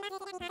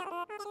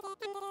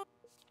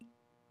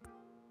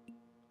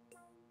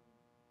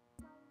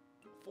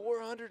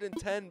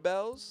 $410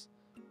 bells.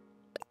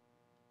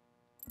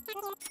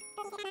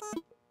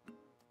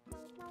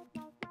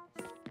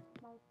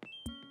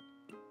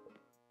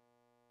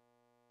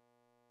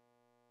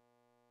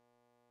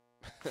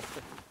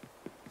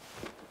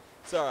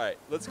 It's all right.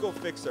 Let's go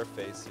fix our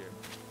face here.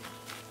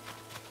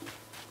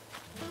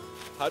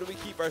 How do we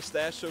keep our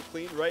stash so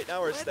clean? Right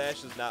now, our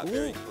stash is not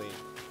very clean.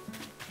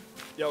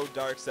 Yo,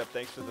 Darkstep,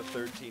 thanks for the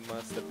 13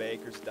 months. The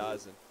baker's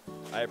dozen.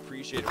 I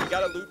appreciate it. We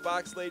got a loot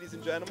box, ladies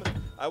and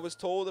gentlemen. I was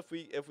told if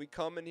we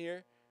come in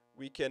here,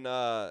 we can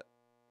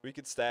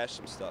stash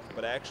some stuff.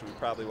 But actually, we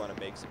probably want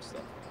to make some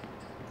stuff.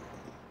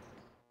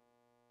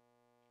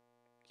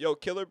 Yo,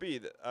 Killer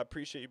B, I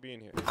appreciate you being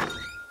here.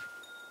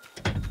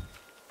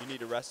 You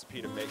need a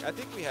recipe to make. I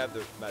think we have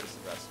the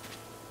medicine recipe.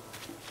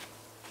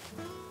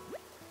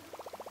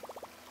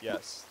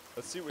 Yes.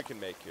 Let's see what we can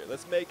make here.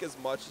 Let's make as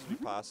much as we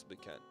possibly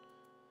can.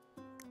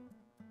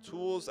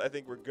 Tools, I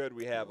think we're good.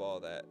 We have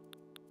all that.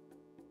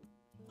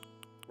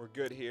 We're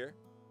good here.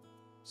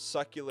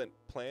 Succulent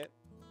plant.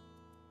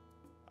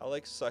 I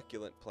like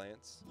succulent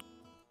plants.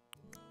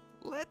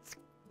 Let's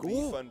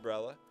Leaf go.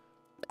 umbrella.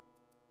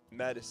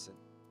 Medicine.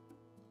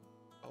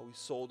 Oh, we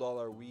sold all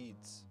our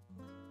weeds.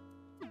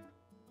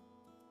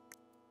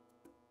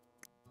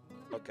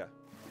 Okay.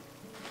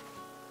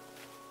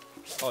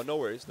 Oh, no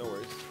worries, no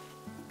worries.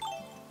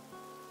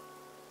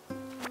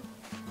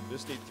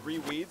 Just need 3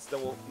 weeds,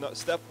 then we'll... No,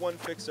 step 1,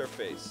 fix our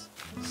face.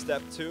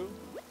 Step 2...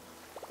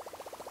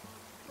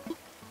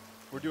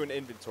 We're doing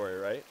inventory,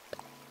 right?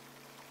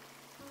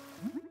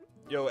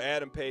 Yo,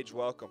 Adam Page,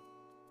 welcome.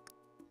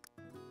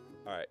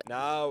 Alright,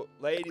 now,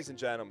 ladies and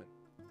gentlemen.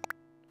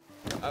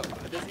 Does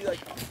he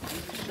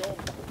show him,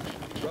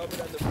 rub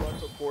it on the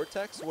frontal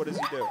cortex? What does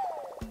he do?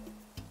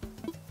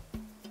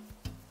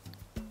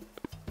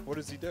 What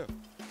does he do?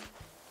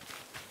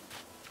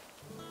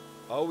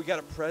 Oh, we got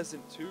a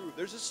present too.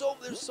 There's so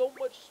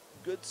much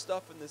good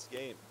stuff in this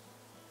game.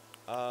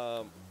 Put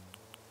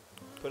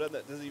on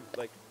that. Does he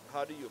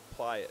how do you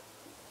apply it?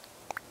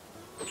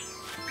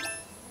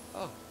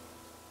 Oh.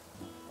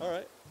 All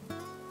right.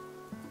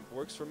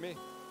 Works for me.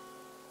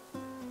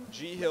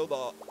 G healed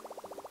all.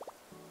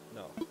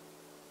 No.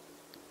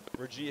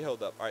 We're G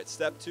healed up. All right.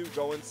 Step 2.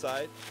 Go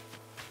inside.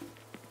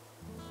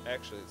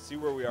 Actually, let's see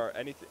where we are.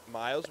 Anything?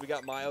 Miles. We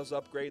got Miles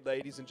upgrade,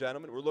 ladies and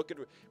gentlemen. We're looking.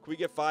 Can we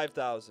get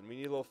 5,000? We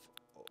need a little.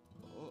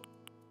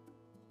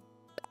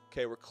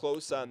 Okay, we're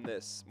close on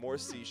this. More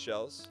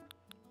seashells.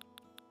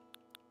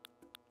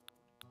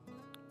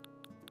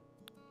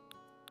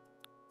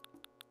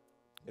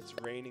 It's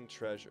raining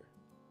treasure.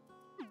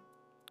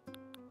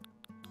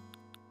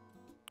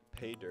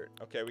 Pay dirt.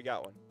 Okay, we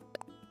got one.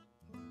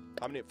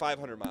 How many?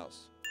 500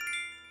 miles.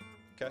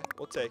 Okay,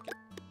 we'll take it.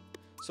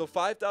 So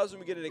 5,000,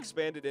 we get an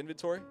expanded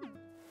inventory.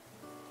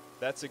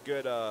 That's a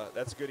good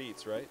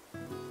eats, right?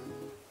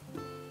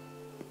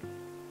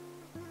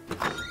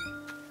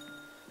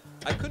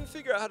 I couldn't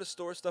figure out how to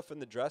store stuff in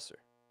the dresser.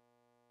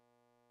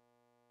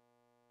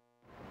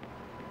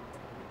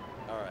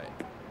 All right.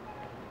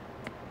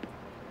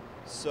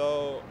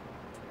 So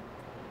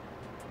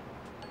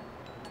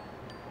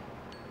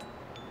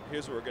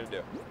here's what we're gonna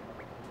do.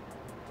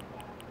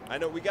 I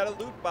know we got a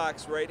loot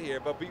box right here,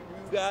 but we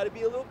gotta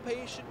be a little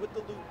patient with the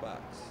loot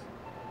box.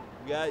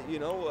 We got, you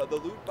know, the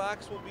loot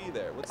box will be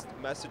there. What's the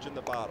message in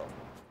the bottle?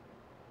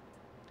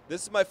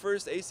 This is my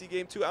first AC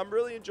game too. I'm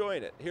really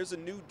enjoying it. Here's a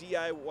new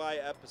DIY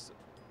episode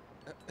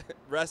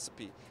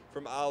recipe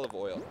from olive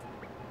oil.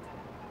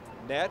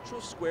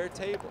 Natural square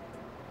table.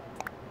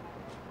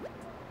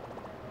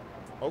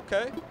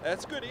 Okay,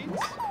 that's good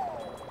eats.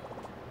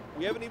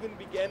 We haven't even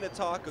begun to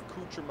talk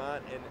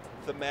accoutrement and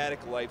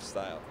thematic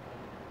lifestyle.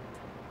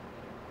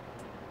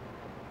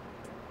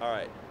 All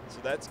right, so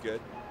that's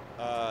good.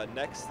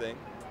 Next thing.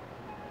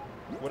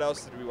 What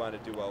else did we want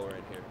to do while we're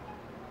in here?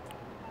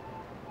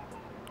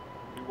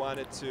 We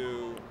wanted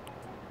to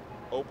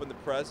open the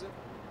present.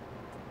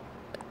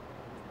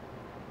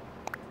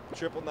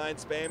 999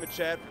 spam in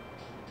chat.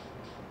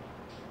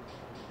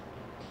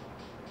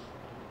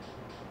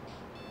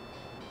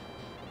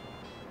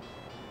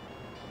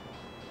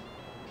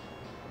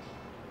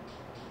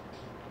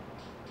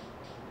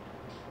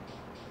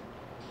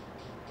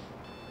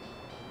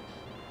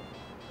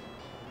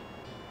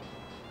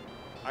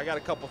 I got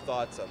a couple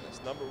thoughts on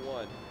this. Number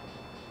one,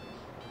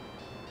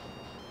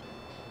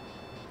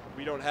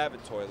 we don't have a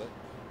toilet.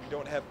 We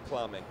don't have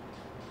plumbing.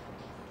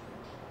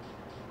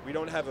 We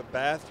don't have a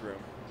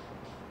bathroom.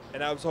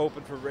 And I was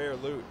hoping for rare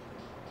loot.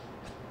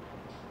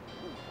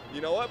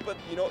 You know what? But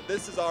you know,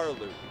 this is our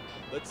loot.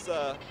 Let's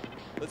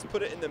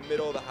put it in the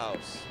middle of the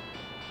house.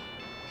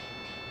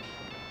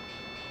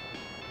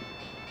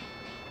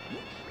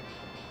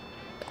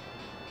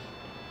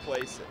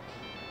 Place it.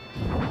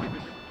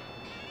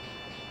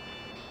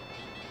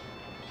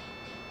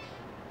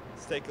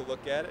 Take a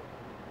look at it.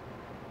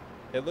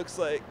 It looks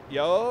like,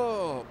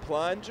 yo,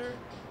 plunger,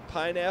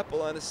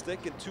 pineapple on a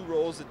stick, and 2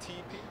 rolls of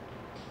TP.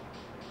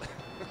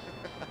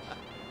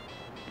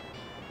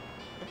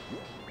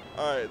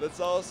 All right, let's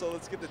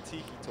get the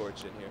tiki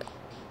torch in here.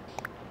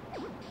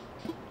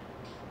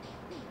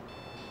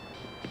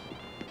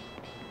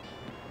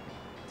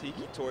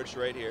 Tiki torch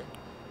right here.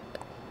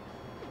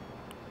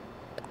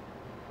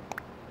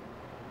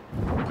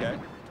 Okay,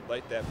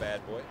 light that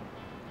bad boy.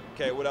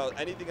 Okay, what else?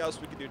 Anything else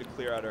we can do to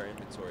clear out our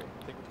inventory?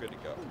 I think we're good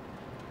to go.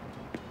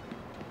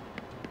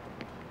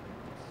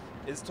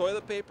 Is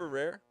toilet paper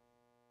rare?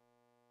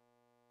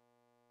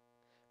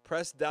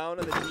 Press down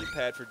on the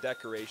D-pad for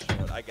decoration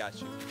mode. I got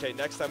you. Okay,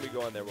 next time we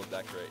go in there, we'll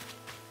decorate.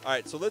 All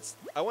right, so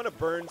I want to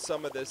burn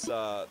some of this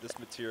this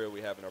material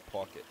we have in our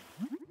pocket,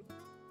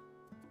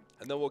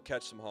 and then we'll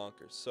catch some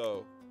honkers.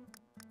 So,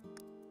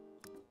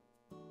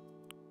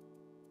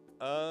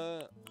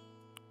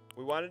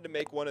 we wanted to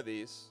make one of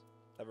these.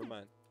 Never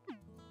mind.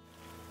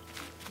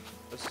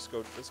 Let's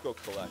go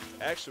collect.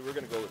 Actually, we're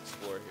gonna go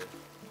explore here.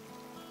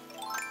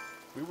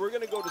 We were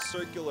gonna go to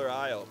Circular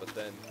Isle, but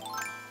then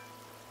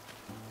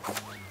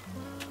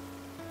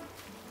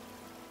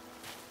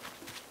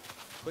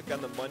click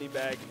on the money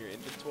bag in your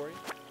inventory.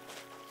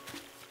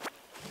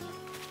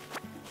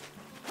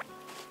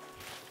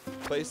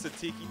 Place the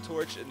tiki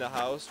torch in the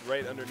house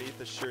right underneath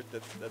the shirt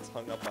that's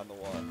hung up on the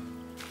wall.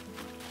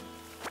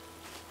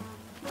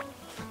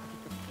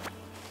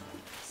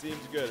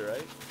 Seems good,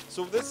 right?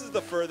 So this is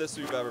the furthest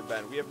we've ever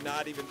been. We have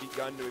not even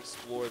begun to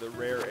explore the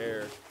rare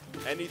air.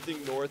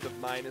 Anything north of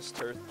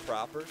Tirth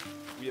proper,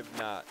 we have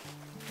not.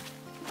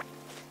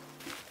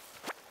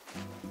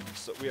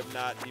 So we have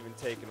not even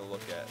taken a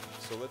look at.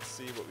 So let's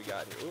see what we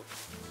got here. Oop.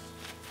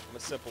 I'm a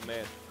simple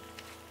man.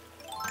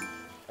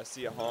 I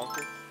see a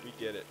honker. We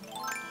get it.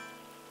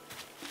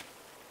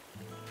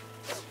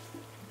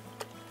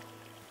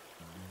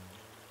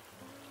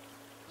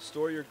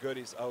 Store your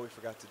goodies. Oh, we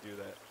forgot to do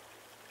that.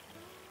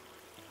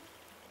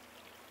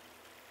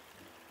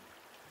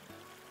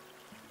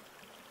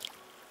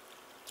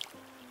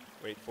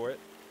 Wait for it.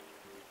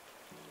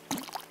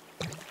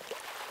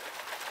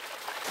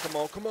 Come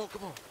on, come on,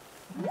 come on.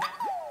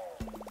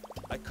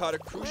 I caught a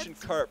crucian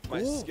carp.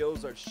 My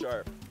skills are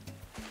sharp.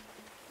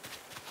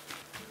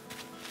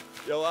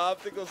 Yo,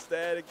 Optical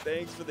Static,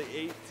 thanks for the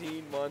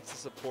 18 months of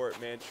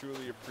support, man.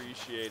 Truly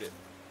appreciate it.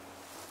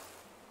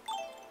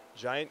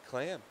 Giant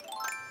clam.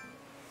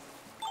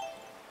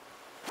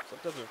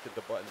 Sometimes we hit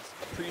the buttons.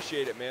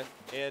 Appreciate it, man.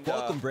 And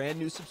welcome, brand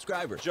new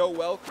subscriber. Joe,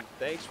 welcome.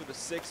 Thanks for the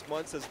 6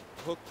 months. Has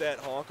hooked that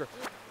honker.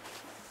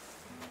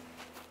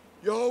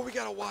 Yo, we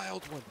got a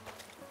wild one.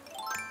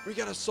 We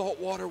got a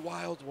saltwater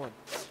wild one.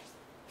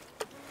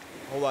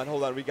 Hold on,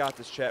 hold on. We got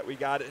this, chat. We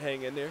got it.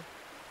 Hang in there.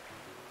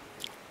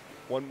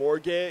 One more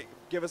gig.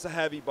 Give us a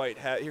heavy bite.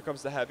 Here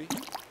comes the heavy.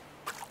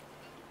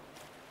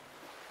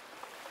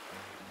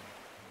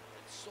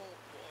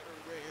 Saltwater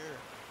rare.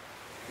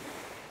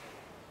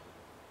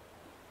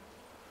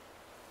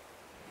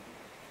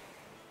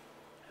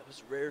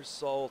 There's rare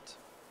salt.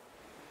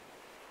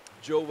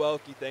 Joe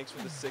Welke, thanks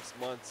for the 6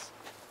 months.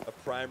 A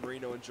Prime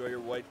Reno, enjoy your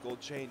white gold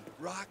chain.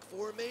 Rock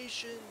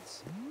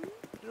formations.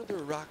 You know there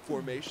are rock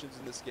formations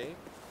in this game?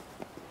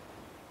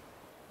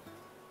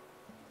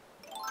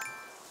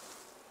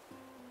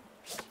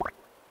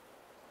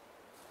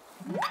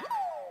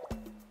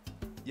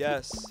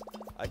 Yes,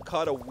 I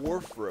caught a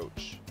wharf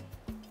roach.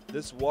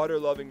 This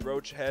water-loving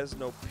roach has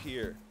no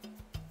peer.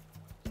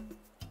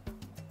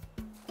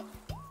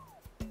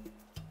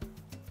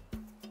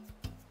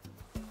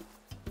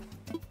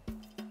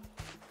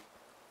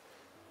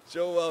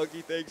 Joe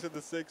Welke, thanks for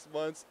the 6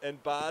 months.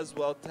 And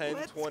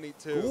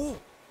Boswell1022,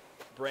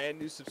 brand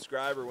new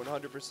subscriber,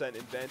 100%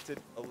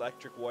 invented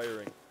electric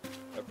wiring.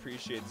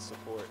 Appreciate the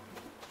support.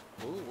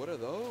 Ooh, what are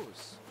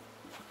those?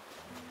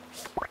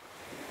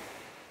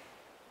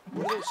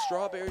 What are those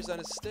strawberries on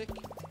a stick?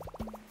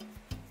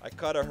 I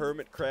caught a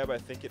hermit crab. I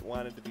think it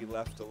wanted to be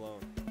left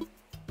alone.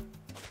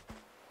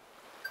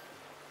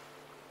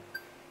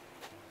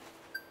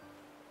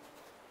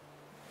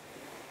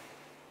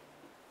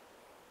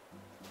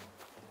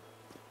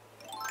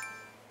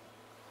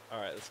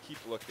 Alright, let's keep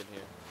looking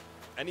here.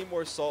 Any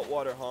more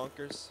saltwater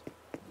honkers?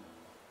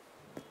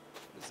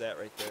 What is that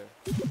right there?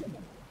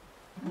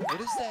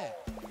 What is that?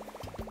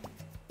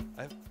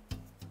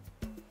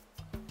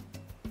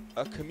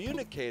 A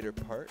communicator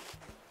part?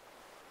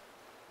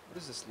 What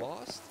is this,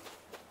 lost?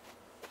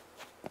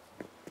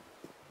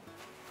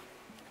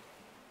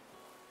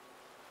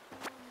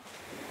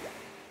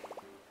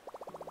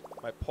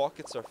 My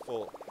pockets are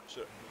full.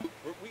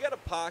 We got a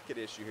pocket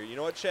issue here. You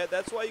know what, Chad?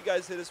 That's why you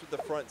guys hit us with the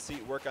front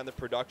seat, work on the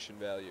production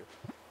value.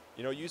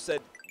 You know, you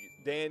said,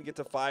 Dan, get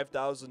to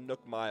 5,000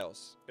 Nook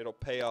miles. It'll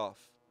pay off.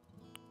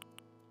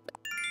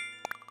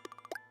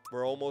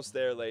 We're almost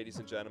there, ladies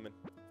and gentlemen.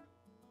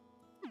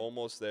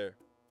 Almost there.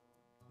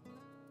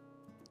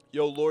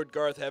 Yo, Lord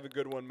Garth, have a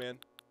good one, man.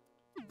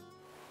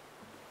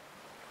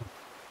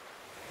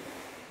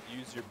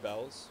 Use your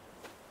bells.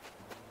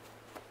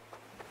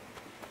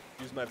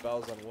 Use my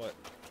bells on what?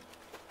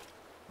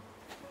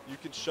 You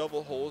can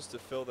shovel holes to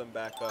fill them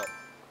back up.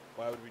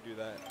 Why would we do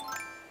that?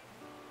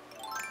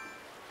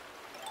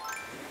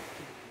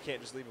 You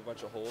can't just leave a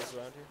bunch of holes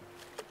around here?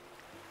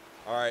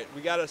 Alright,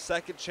 we got a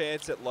second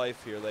chance at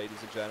life here,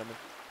 ladies and gentlemen.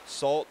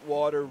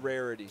 Saltwater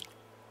rarity.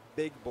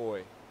 Big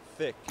boy.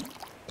 Thick.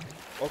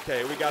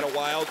 Okay, we got a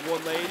wild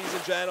one, ladies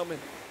and gentlemen.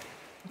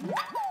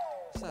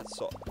 That's not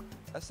salt.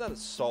 That's not a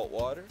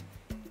saltwater.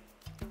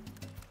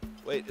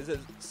 Wait, is it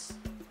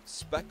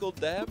speckled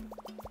dab?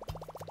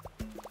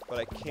 But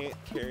I can't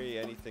carry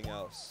anything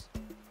else.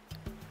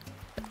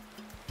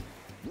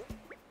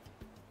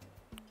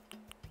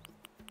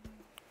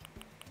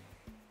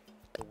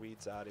 The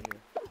weeds out of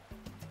here.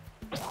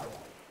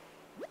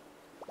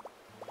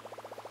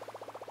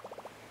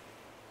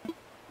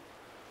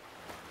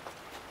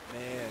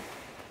 Man.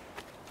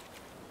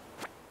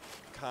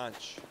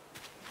 Conch.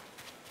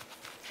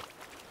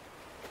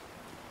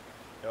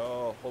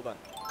 Yo, hold on.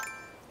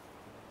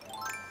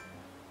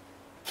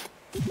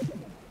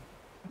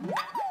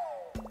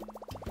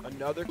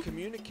 Another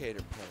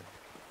communicator point.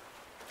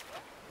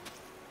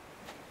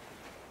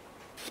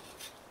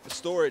 The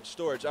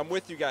storage. I'm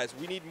with you guys.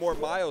 We need more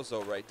miles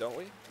though, right, don't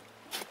we?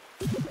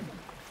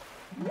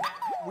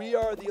 We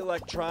are the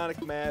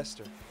electronic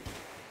master.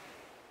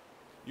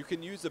 You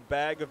can use a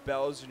bag of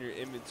bells in your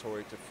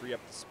inventory to free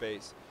up the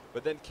space.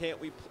 But then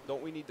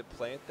don't we need to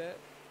plant that?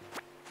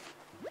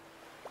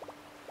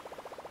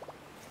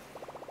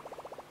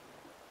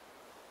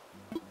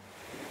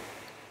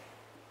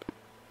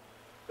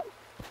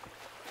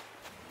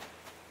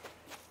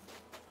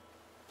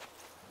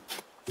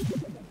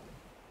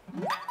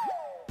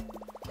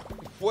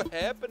 What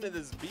happened to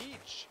this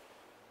beach?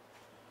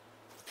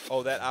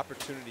 Oh, that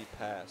opportunity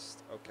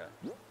passed. Okay.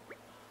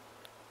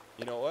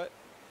 You know what?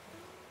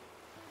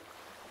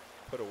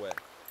 Put away.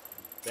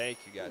 Thank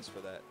you guys for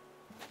that.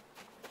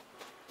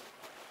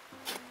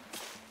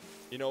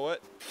 You know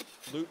what?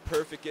 Loot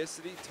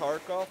Perfecticity,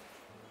 Tarkov,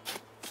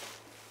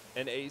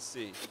 and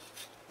AC.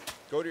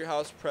 Go to your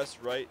house, press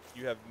right.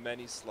 You have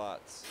many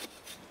slots.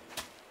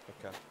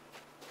 Okay.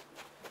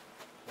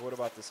 What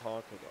about this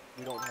honker though?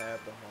 We don't have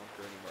the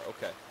honker anymore.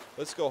 Okay.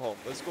 Let's go home.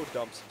 Let's go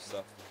dump some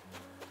stuff.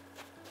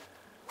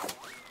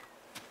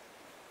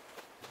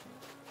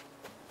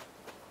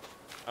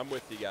 I'm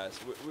with you guys.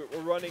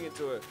 We're running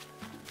into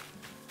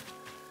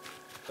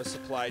a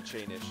supply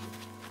chain issue.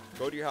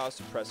 Go to your house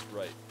and press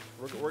right.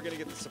 We're going to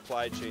get the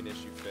supply chain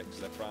issue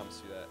fixed. I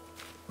promise you that.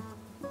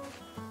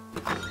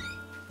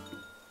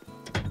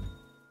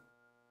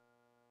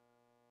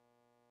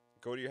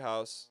 Go to your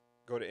house.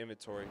 Go to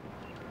inventory.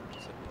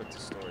 So put to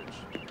storage.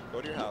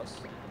 Go to your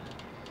house.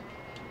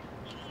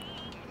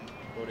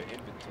 Go to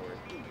inventory.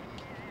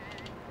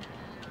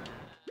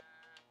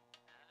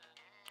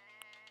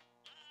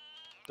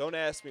 Don't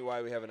ask me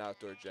why we have an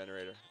outdoor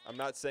generator. I'm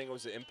not saying it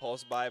was an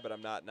impulse buy, but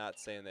I'm not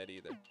saying that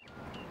either.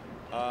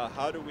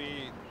 How do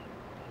we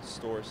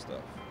store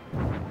stuff?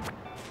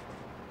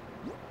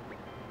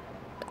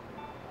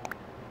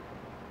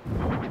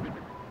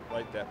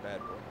 Light that bad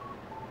boy.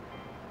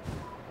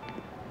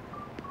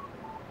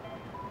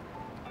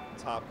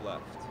 top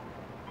left.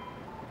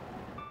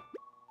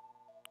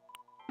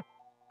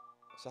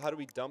 So how do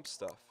we dump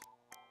stuff?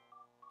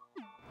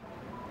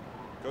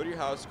 Go to your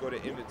house, go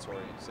to inventory,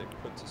 and say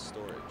put to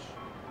storage.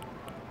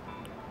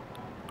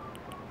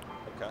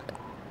 Okay.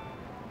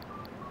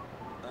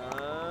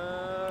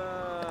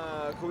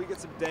 Can we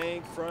get some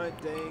dang front,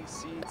 dang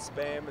seed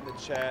spam in the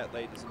chat,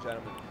 ladies and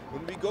gentlemen?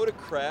 When we go to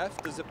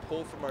craft, does it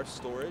pull from our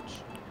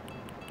storage?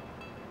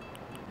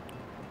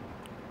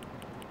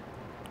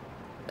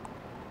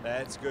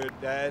 That's good.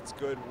 That's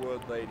good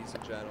wood, ladies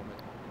and gentlemen.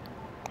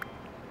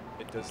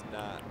 It does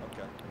not.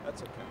 Okay.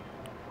 That's okay.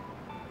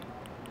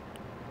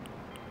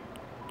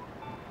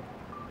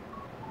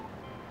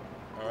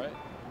 Alright.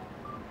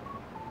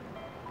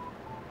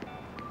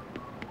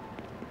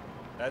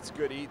 That's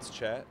good eats,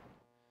 chat.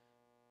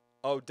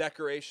 Oh,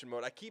 decoration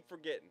mode. I keep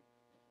forgetting.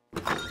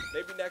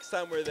 Maybe next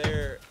time we're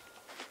there,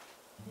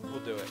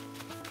 we'll do it.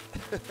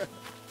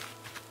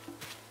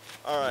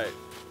 Alright.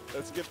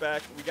 Let's get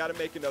back. We got to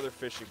make another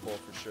fishing pole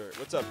for sure.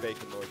 What's up,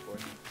 Bacon Lord Boy?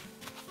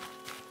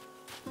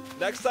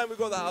 Next time we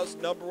go to the house,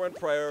 #1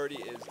 priority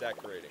is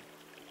decorating.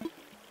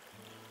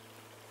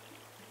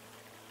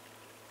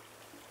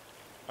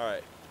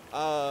 Alright.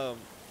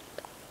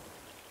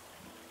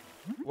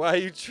 Why are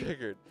you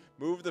triggered?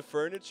 Move the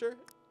furniture?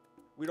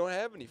 We don't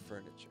have any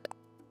furniture.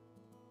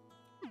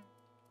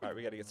 Alright,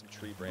 we gotta get some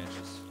tree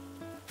branches.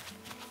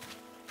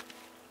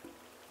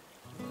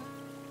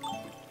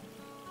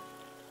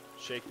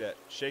 Shake that.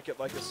 Shake it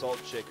like a salt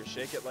shaker.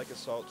 Shake it like a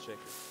salt shaker.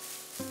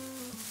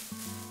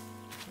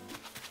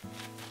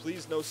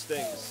 Please, no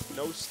stings.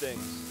 No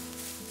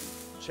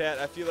stings. Chat,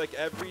 I feel like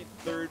every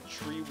third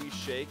tree we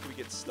shake, we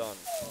get stung.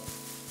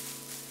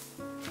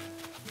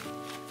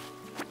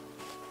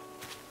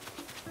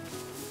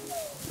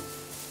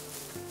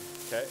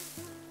 Okay.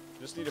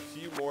 Just need a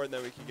few more and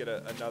then we can get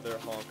another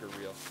honker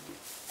reel.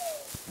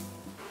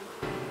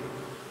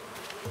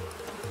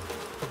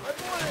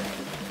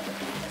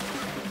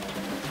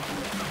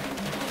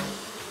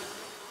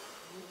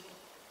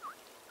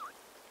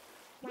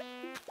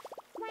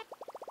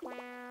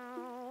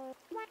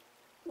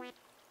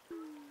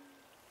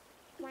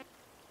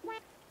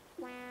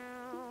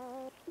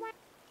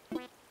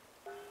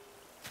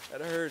 That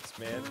hurts,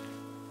 man.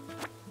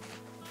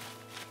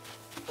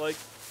 Like,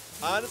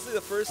 honestly, the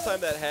first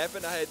time that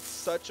happened, I had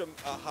such a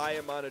high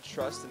amount of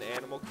trust in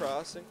Animal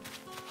Crossing.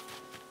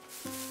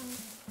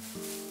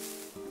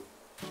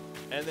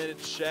 And then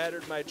it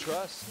shattered my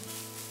trust.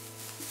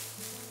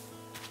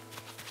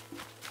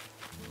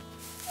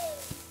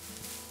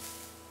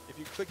 If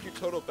you click your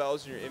total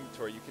bells in your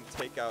inventory, you can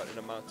take out an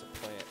amount to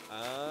plant.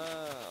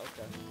 Ah,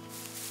 okay.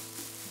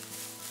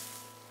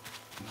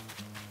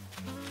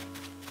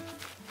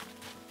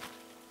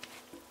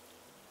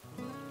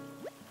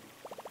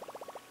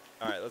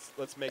 All right,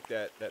 let's make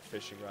that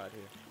fishing rod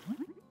here.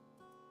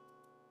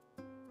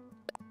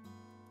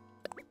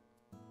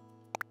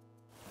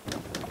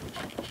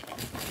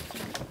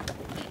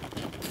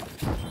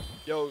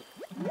 Yo,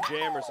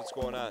 jammers, what's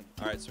going on?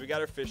 All right, so we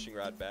got our fishing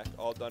rod back,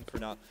 all done for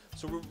now.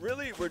 So we're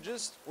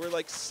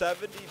like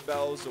 70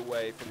 bells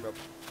away from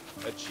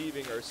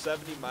achieving, or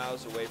 70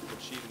 miles away from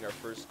achieving our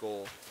first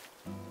goal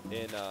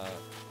in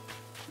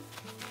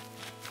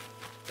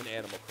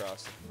Animal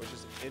Crossing, which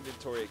is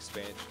inventory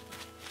expansion.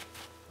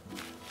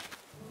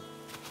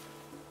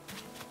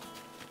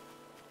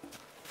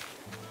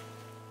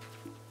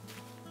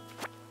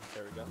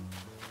 There we go.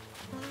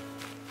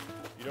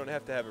 You don't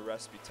have to have a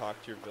recipe.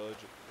 Talk to your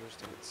villagers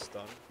to get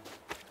stung.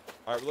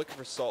 All right, we're looking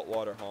for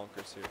saltwater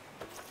honkers here.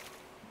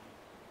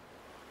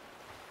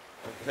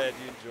 I'm glad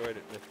you enjoyed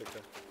it,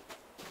 Mythica.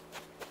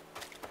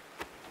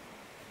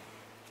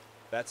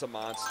 That's a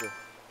monster.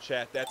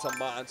 Chat, that's a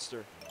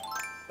monster.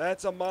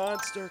 That's a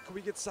monster. Can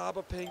we get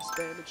Saba Ping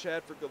spam in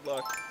chat for good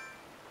luck?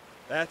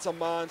 That's a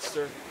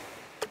monster.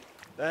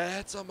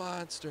 That's a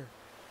monster.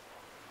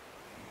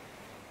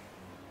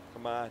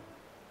 Come on.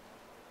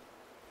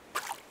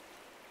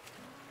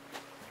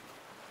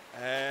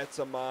 That's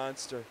a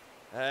monster.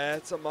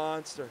 That's a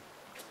monster.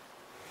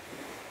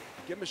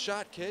 Give him a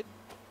shot, kid.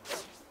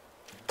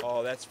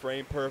 Oh, that's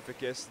frame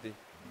perfectity.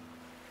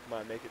 Come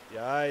on, make it.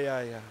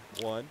 Yeah.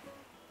 1,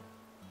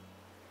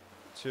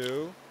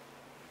 2,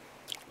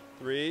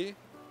 3.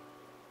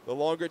 The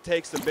longer it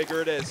takes, the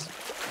bigger it is.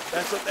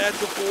 That's a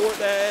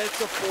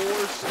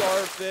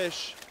 4-star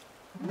fish.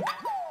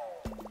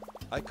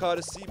 I caught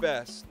a sea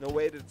bass. No,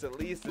 wait, it's at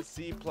least a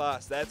C+.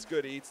 That's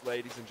good eats,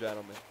 ladies and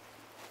gentlemen.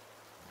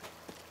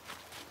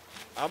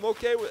 I'm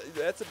okay with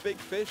that's a big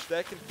fish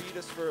that can feed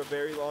us for a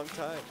very long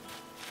time.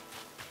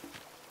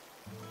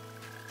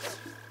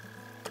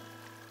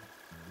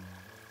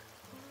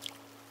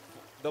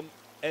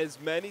 As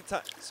many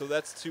times, so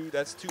that's two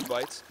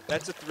bites.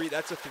 That's a 3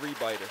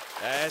 biter.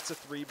 That's a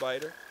 3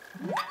 biter.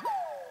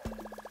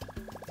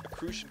 A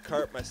Crucian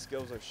carp, my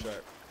skills are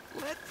sharp.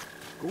 Let's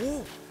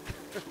go.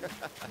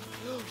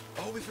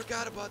 Oh, we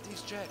forgot about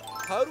these, chat.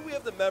 How do we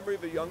have the memory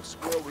of a young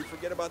squirrel? We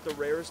forget about the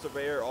rarest of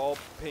rare, all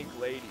pink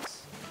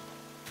ladies.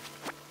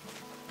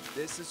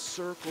 This is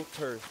circle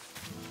turf.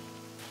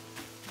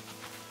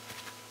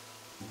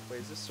 Wait,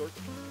 is this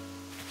circle?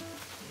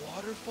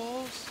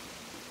 Waterfalls?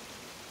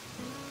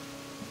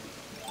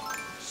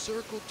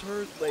 Circle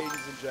Tirth, ladies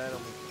and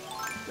gentlemen.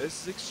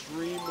 This is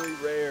extremely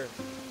rare.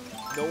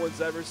 No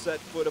one's ever set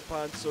foot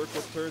upon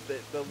Circle Tirth.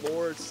 The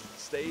lore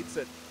states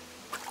that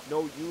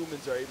no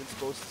humans are even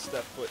supposed to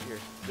step foot here.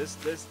 This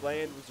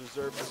land was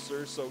reserved for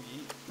Sir So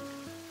Yi,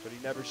 but he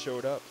never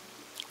showed up.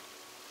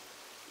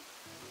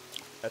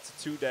 That's a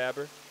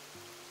 2-dabber.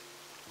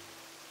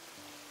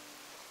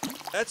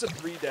 That's a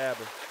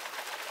 3-dabber.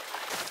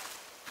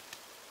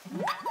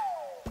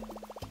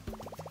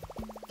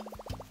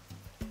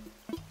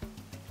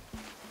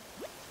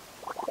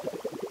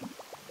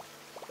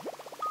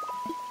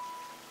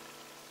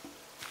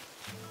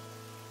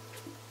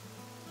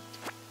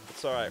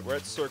 It's alright, we're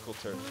at Circle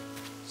Tirth.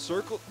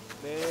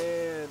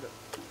 Man,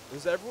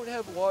 does everyone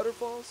have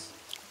waterfalls?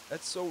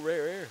 That's so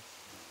rare.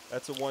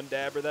 That's a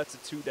 1-dabber, that's a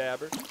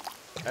 2-dabber,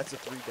 that's a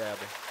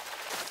 3-dabber.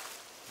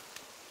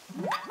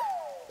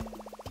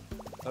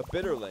 A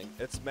bitterling.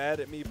 It's mad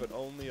at me, but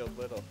only a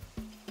little.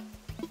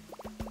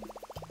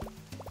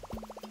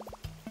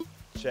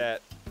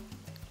 Chat.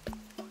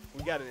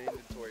 We got an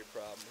inventory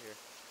problem here.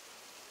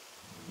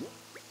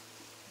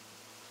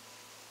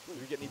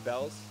 Did we get any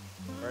bells?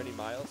 Or any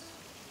miles?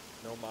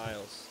 No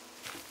miles.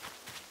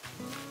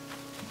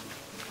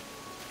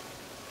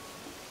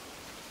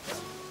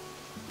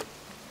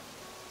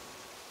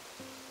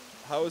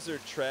 How is there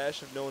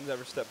trash if no one's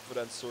ever stepped foot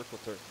on Circle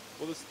Tirth?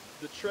 Well,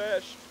 the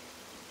trash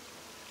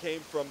came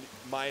from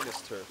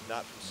Minas Tirth,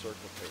 not from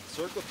Circle Tirth.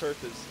 Circle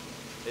Tirth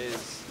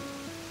is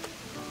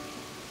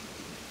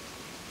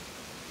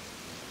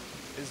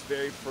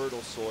very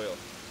fertile soil.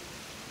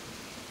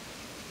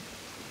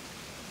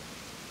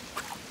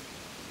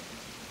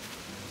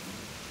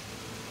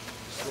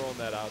 Just throwing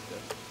that out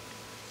there.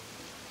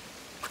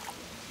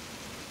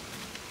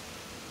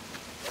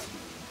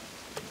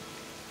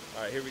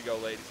 All right, here we go,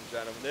 ladies and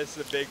gentlemen. This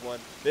is a big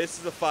one. This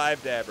is a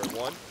 5-dabber.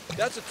 1.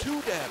 That's a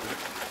 2-dabber.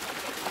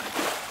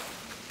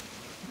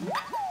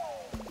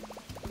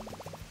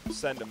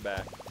 Send him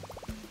back.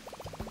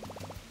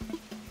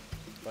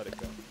 Let it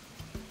go.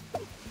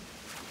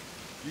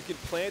 You can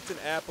plant an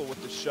apple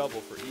with the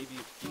shovel for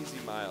easy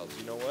miles.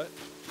 You know what?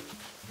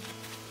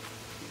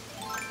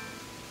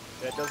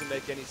 That doesn't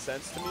make any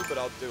sense to me, but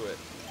I'll do it.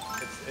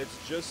 It's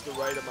just the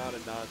right amount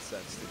of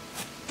nonsense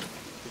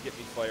to get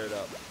me fired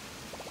up.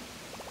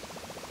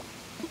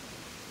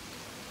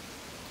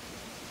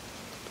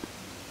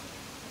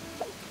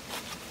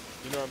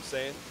 You know what I'm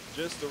saying?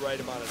 Just the right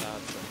amount of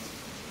nonsense.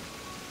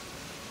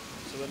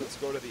 So then let's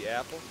go to the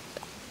apple.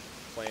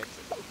 Plant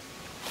it.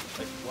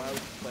 Like, why would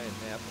you plant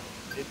an apple?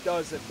 It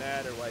doesn't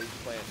matter why you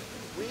plant it.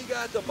 We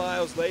got the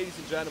miles, ladies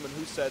and gentlemen.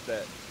 Who said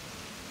that?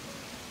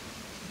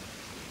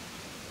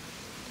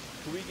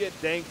 Can we get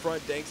Dang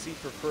Front, Dang Seed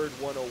Preferred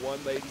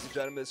 101, ladies and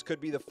gentlemen? This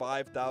could be the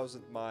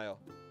 5,000th mile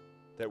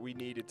that we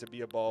needed to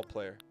be a ball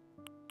player.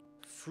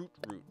 Fruit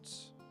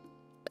roots.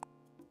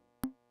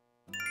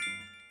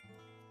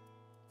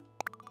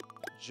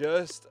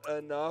 Just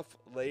enough,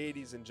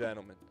 ladies and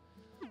gentlemen.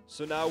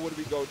 So now what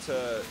do we go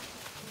to?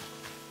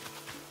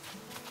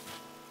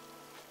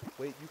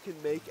 Wait, you can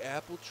make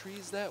apple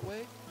trees that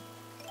way?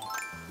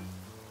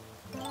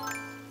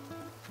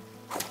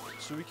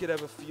 So we could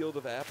have a field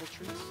of apple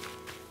trees?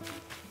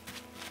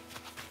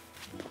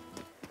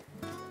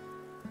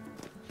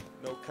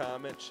 No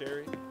comment,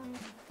 Sherry.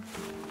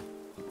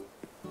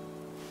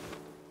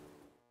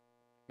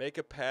 Make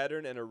a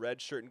pattern and a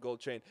red shirt and gold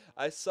chain.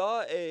 I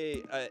saw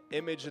a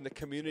image in the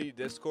community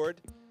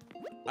Discord.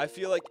 I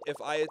feel like if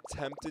I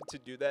attempted to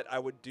do that, I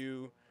would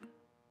do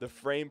the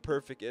frame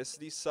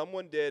perfecticity.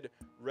 Someone did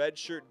red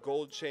shirt,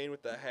 gold chain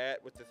with the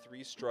hat with the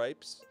 3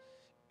 stripes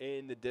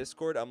in the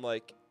Discord. I'm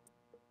like,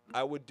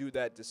 I would do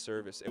that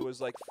disservice. It was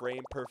like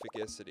frame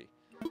perfecticity.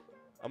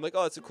 I'm like,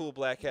 oh, it's a cool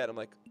black hat. I'm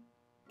like,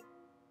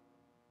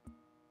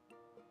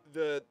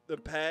 the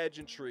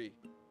pageantry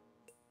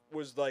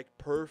was like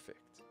perfect.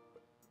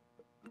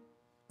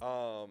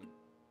 So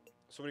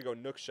we go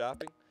Nook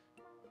shopping.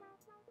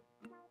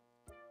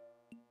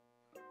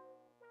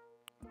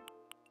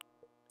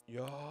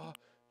 Yo,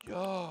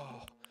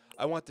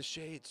 I want the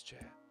shades,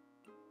 chat.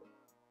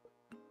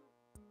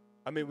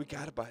 I mean, we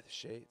gotta buy the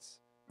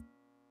shades.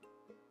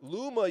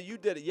 Luma, you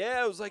did it.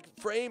 Yeah, it was like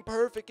frame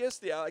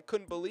perfecticity. I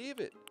couldn't believe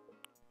it.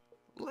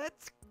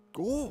 Let's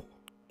go.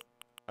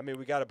 I mean,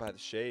 we gotta buy the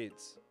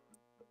shades.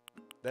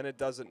 Then it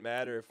doesn't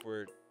matter if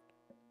we're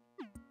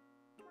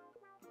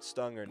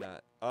stung or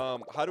not.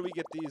 How do we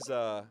get these,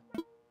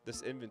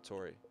 this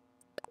inventory?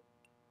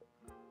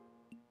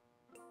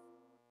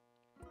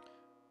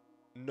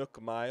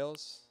 Nook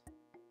miles.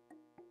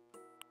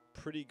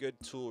 Pretty good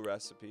tool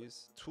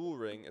recipes. Tool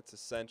ring, it's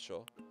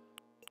essential.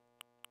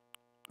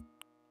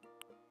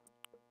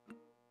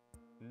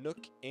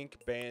 Nook ink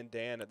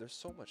bandana. There's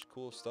so much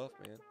cool stuff,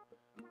 man.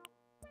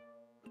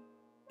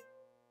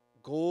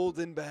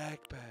 Golden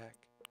backpack.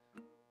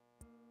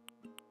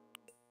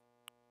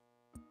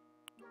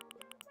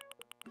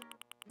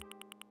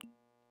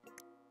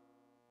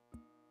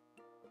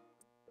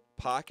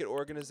 Pocket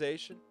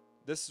organization.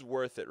 This is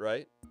worth it,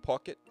 right?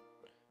 Pocket.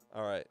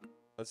 All right,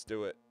 let's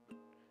do it.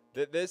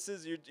 This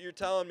is you're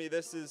telling me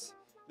this is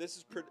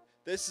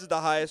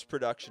the highest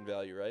production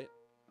value, right?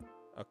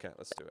 Okay,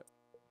 let's do it.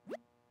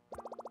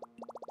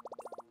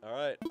 All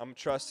right, I'm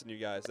trusting you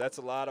guys. That's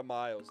a lot of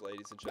miles,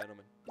 ladies and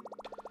gentlemen.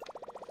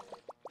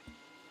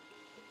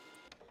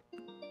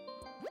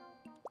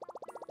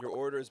 Your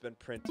order has been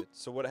printed.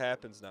 So what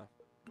happens now?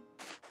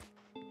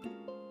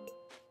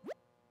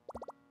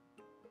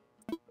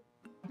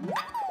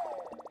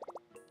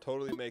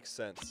 Totally makes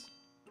sense.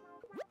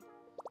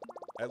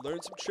 I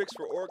learned some tricks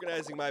for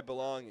organizing my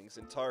belongings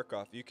in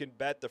Tarkov. You can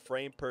bet the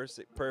frame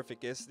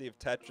perfectity of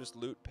Tetris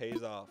loot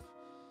pays off.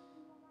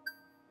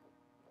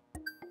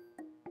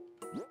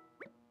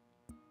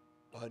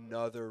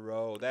 Another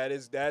row.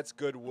 That's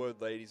good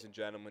wood, ladies and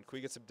gentlemen. Can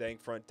we get some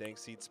dank front, dank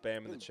seat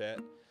spam in the chat?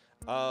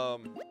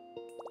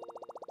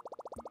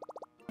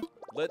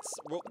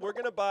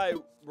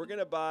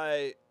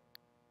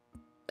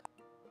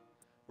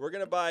 We're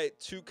gonna buy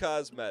 2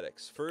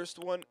 cosmetics. First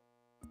one,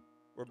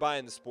 we're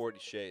buying the sporty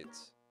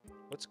shades.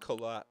 What's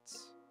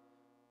culottes?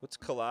 What's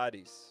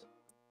culottes?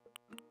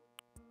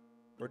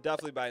 We're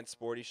definitely buying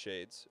sporty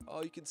shades.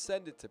 Oh, you can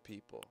send it to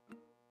people.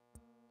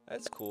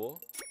 That's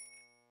cool.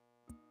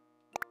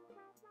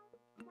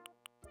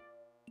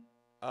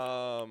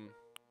 I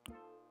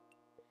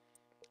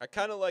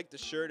kind of like the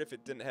shirt if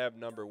it didn't have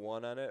number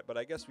 1 on it, but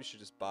I guess we should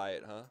just buy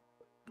it, huh?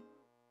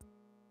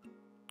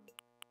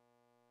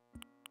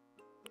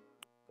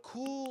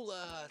 Cool.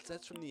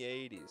 That's from the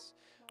 80s.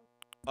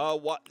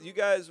 You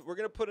guys, we're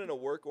gonna put in a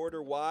work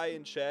order. Y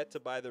in chat to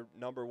buy the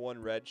number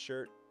 1 red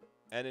shirt,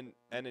 and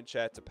in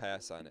chat to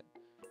pass on it.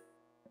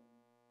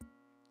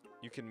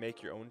 You can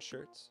make your own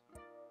shirts.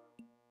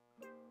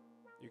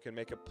 You can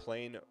make a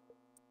plain.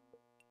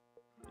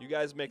 You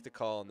guys make the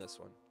call on this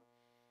one.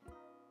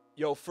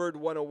 Yo,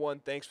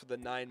 Ferd101, thanks for the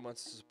 9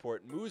 months of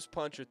support. Moose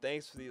Puncher,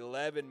 thanks for the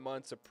 11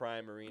 months of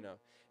Prime Marino.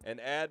 And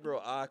Admiral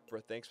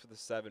Akbra, thanks for the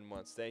 7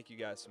 months. Thank you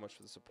guys so much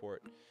for the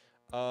support.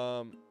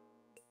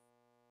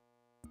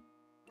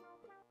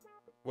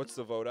 What's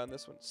the vote on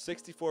this one?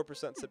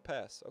 64% said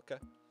pass. Okay.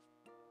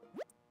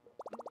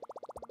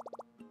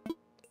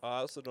 I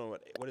also don't know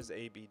what is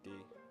ABD.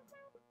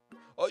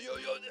 Oh, yo.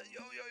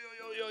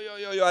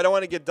 I don't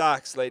want to get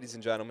doxxed, ladies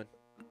and gentlemen.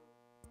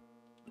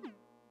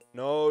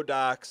 No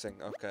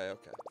doxing. Okay. All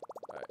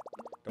right.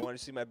 Don't want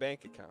to see my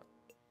bank account.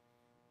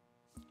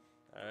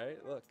 All right,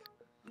 look.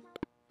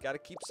 Got to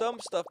keep some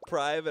stuff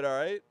private, all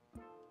right?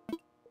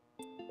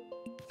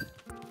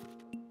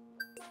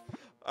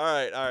 All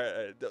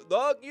right.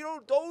 Look,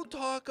 don't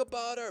talk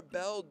about our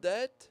Bell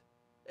debt.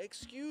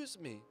 Excuse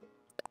me.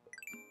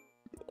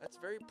 That's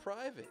very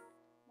private.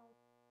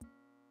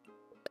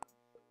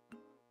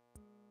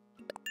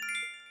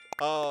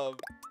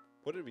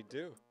 What did we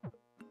do?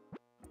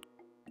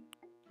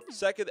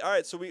 Second, all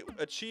right, so we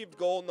achieved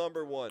goal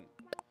number 1.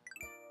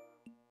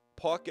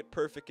 Pocket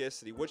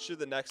perfecticity. What should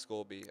the next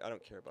goal be? I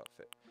don't care about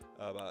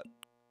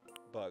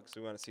bugs.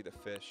 We want to see the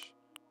fish.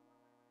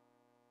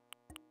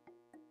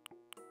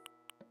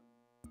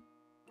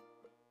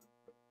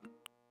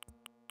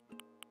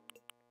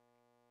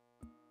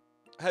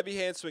 Heavy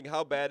hand swing.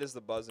 How bad is the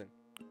buzzing?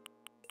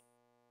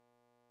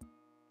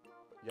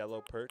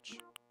 Yellow perch.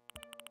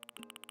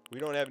 We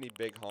don't have any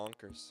big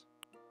honkers.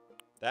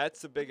 That's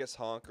the biggest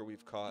honker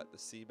we've caught, the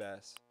sea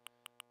bass.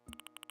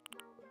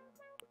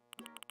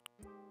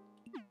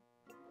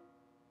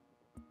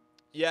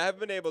 Yeah, I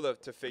haven't been able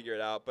to figure it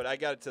out, but I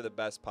got it to the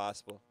best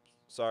possible.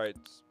 Sorry,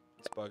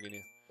 it's bugging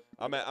you.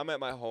 I'm at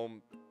my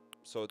home,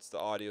 so the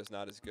audio's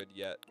not as good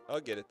yet. I'll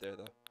get it there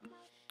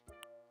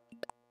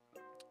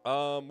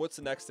though. What's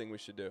the next thing we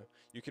should do?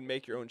 You can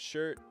make your own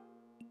shirt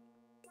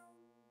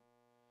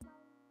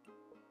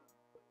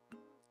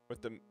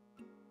with the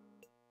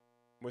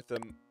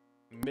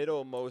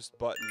middlemost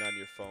button on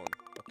your phone.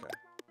 Okay.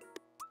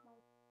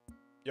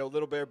 Yo,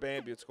 Little Bear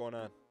Bambi, what's going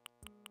on?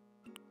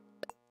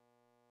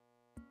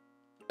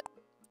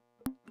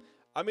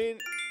 I mean,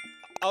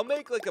 I'll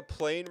make like a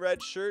plain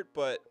red shirt,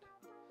 but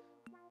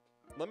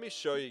let me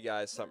show you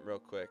guys something real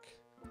quick.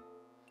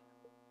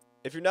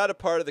 If you're not a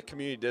part of the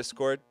community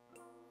Discord,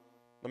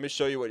 let me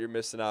show you what you're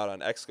missing out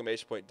on.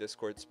 Exclamation point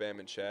Discord spam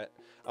in chat.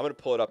 I'm going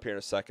to pull it up here in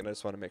a second. I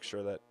just want to make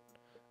sure that...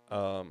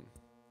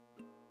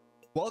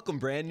 Welcome,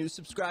 brand new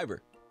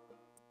subscriber.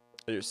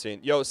 You're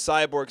seeing. Yo,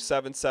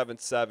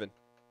 Cyborg777.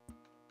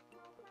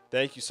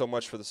 Thank you so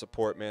much for the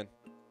support, man.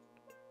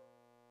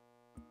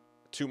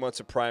 2 months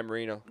of Prime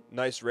Marino.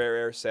 Nice Rare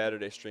Air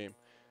Saturday stream.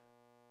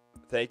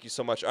 Thank you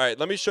so much. All right,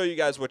 let me show you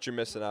guys what you're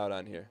missing out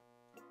on here.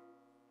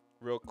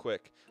 Real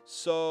quick.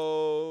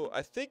 So,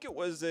 I think it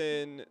was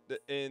in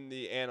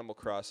the Animal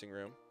Crossing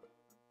room.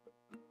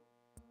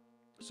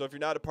 So, if you're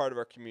not a part of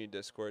our community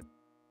Discord,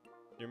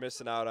 you're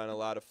missing out on a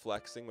lot of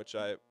flexing, which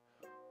I...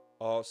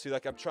 Oh, see,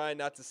 like, I'm trying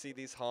not to see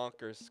these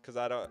honkers because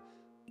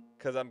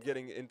I'm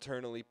getting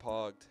internally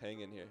pogged.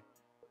 Hang in here.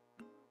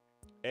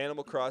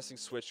 Animal Crossing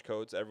switch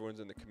codes. Everyone's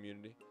in the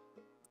community.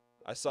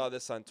 I saw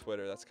this on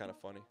Twitter. That's kind of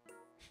funny.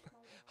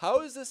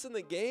 How is this in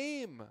the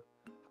game?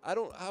 I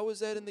don't. How is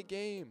that in the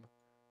game?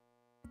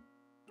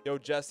 Yo,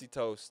 Jesse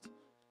Toast.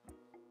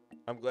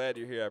 I'm glad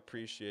you're here. I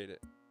appreciate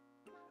it.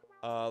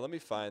 Let me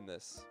find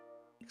this.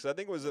 Because I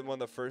think it was one of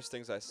the first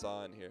things I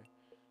saw in here.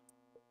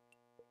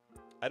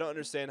 I don't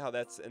understand how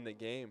that's in the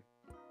game.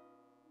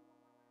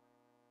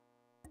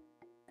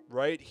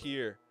 Right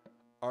here.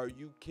 Are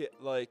you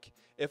like,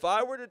 if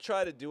I were to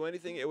try to do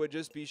anything, it would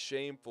just be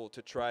shameful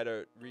to try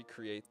to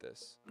recreate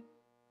this.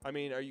 I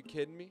mean, are you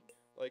kidding me?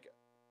 Like,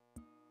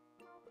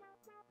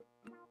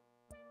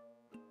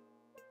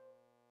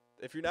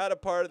 if you're not a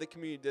part of the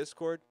community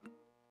Discord,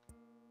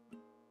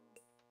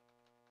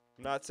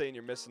 I'm not saying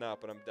you're missing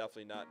out, but I'm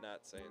definitely not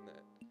saying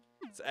that.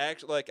 It's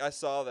actually, like, I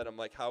saw that. I'm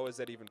like, how is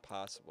that even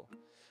possible?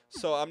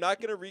 So I'm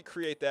not going to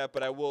recreate that,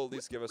 but I will at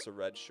least give us a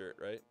red shirt,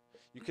 right?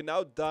 You can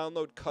now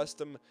download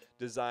custom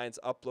designs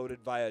uploaded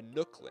via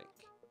Nook Link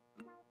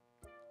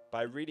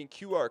by reading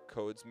QR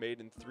codes made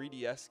in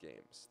 3DS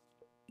games.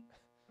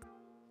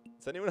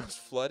 Is anyone else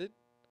flooded?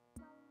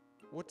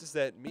 What does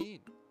that mean?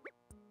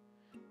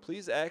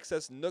 Please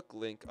access Nook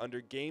Link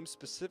under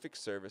game-specific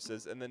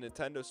services in the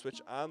Nintendo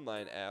Switch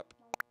Online app.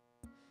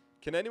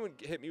 Can anyone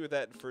hit me with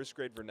that in first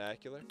grade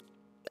vernacular?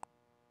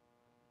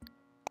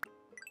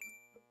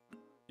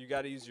 You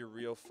got to use your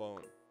real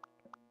phone.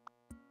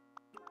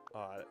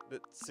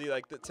 See,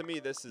 like, to me,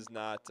 this is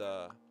not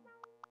a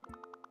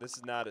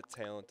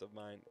talent of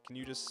mine. Can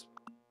you just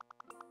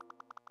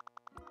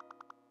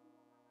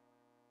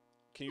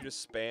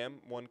spam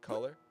one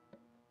color?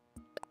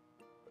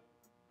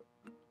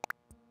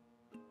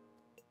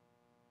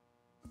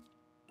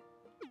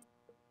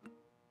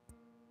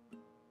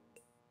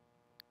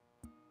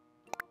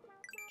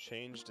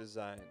 Change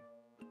design.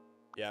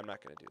 Yeah, I'm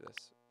not gonna do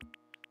this.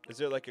 Is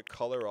there like a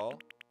color all?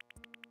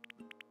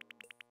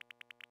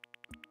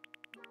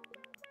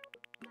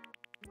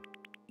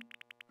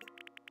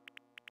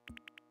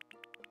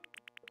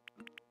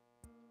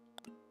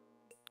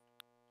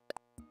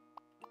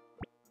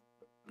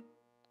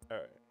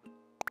 Alright.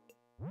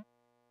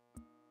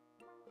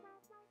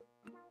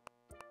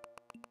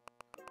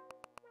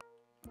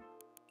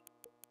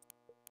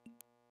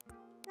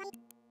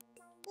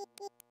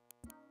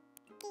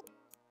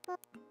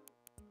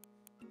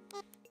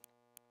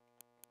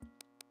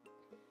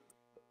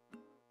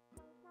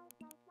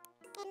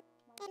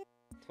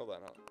 Hold on.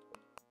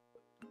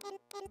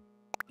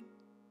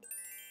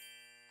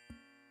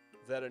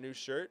 Is that a new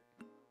shirt?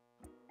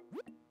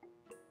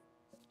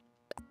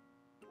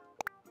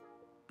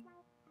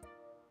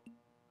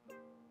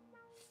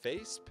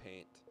 Face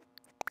paint.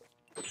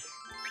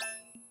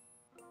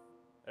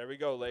 There we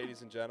go,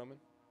 ladies and gentlemen.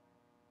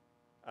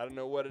 I don't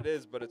know what it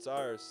is, but it's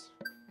ours.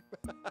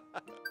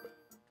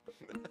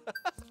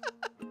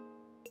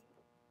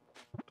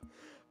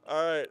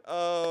 Alright,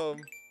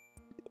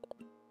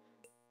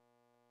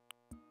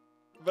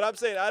 but I'm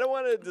saying I don't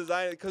want to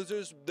design it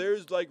because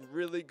there's like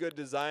really good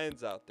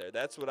designs out there.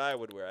 That's what I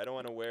would wear. I don't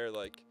want to wear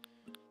like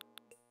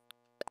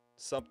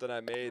something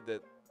I made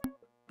that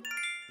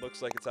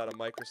looks like it's out of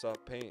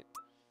Microsoft Paint.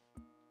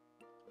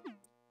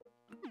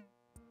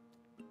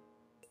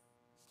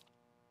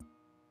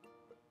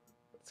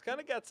 It's kind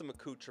of got some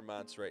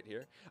accoutrements right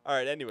here. All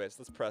right, anyways,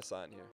 let's press on here.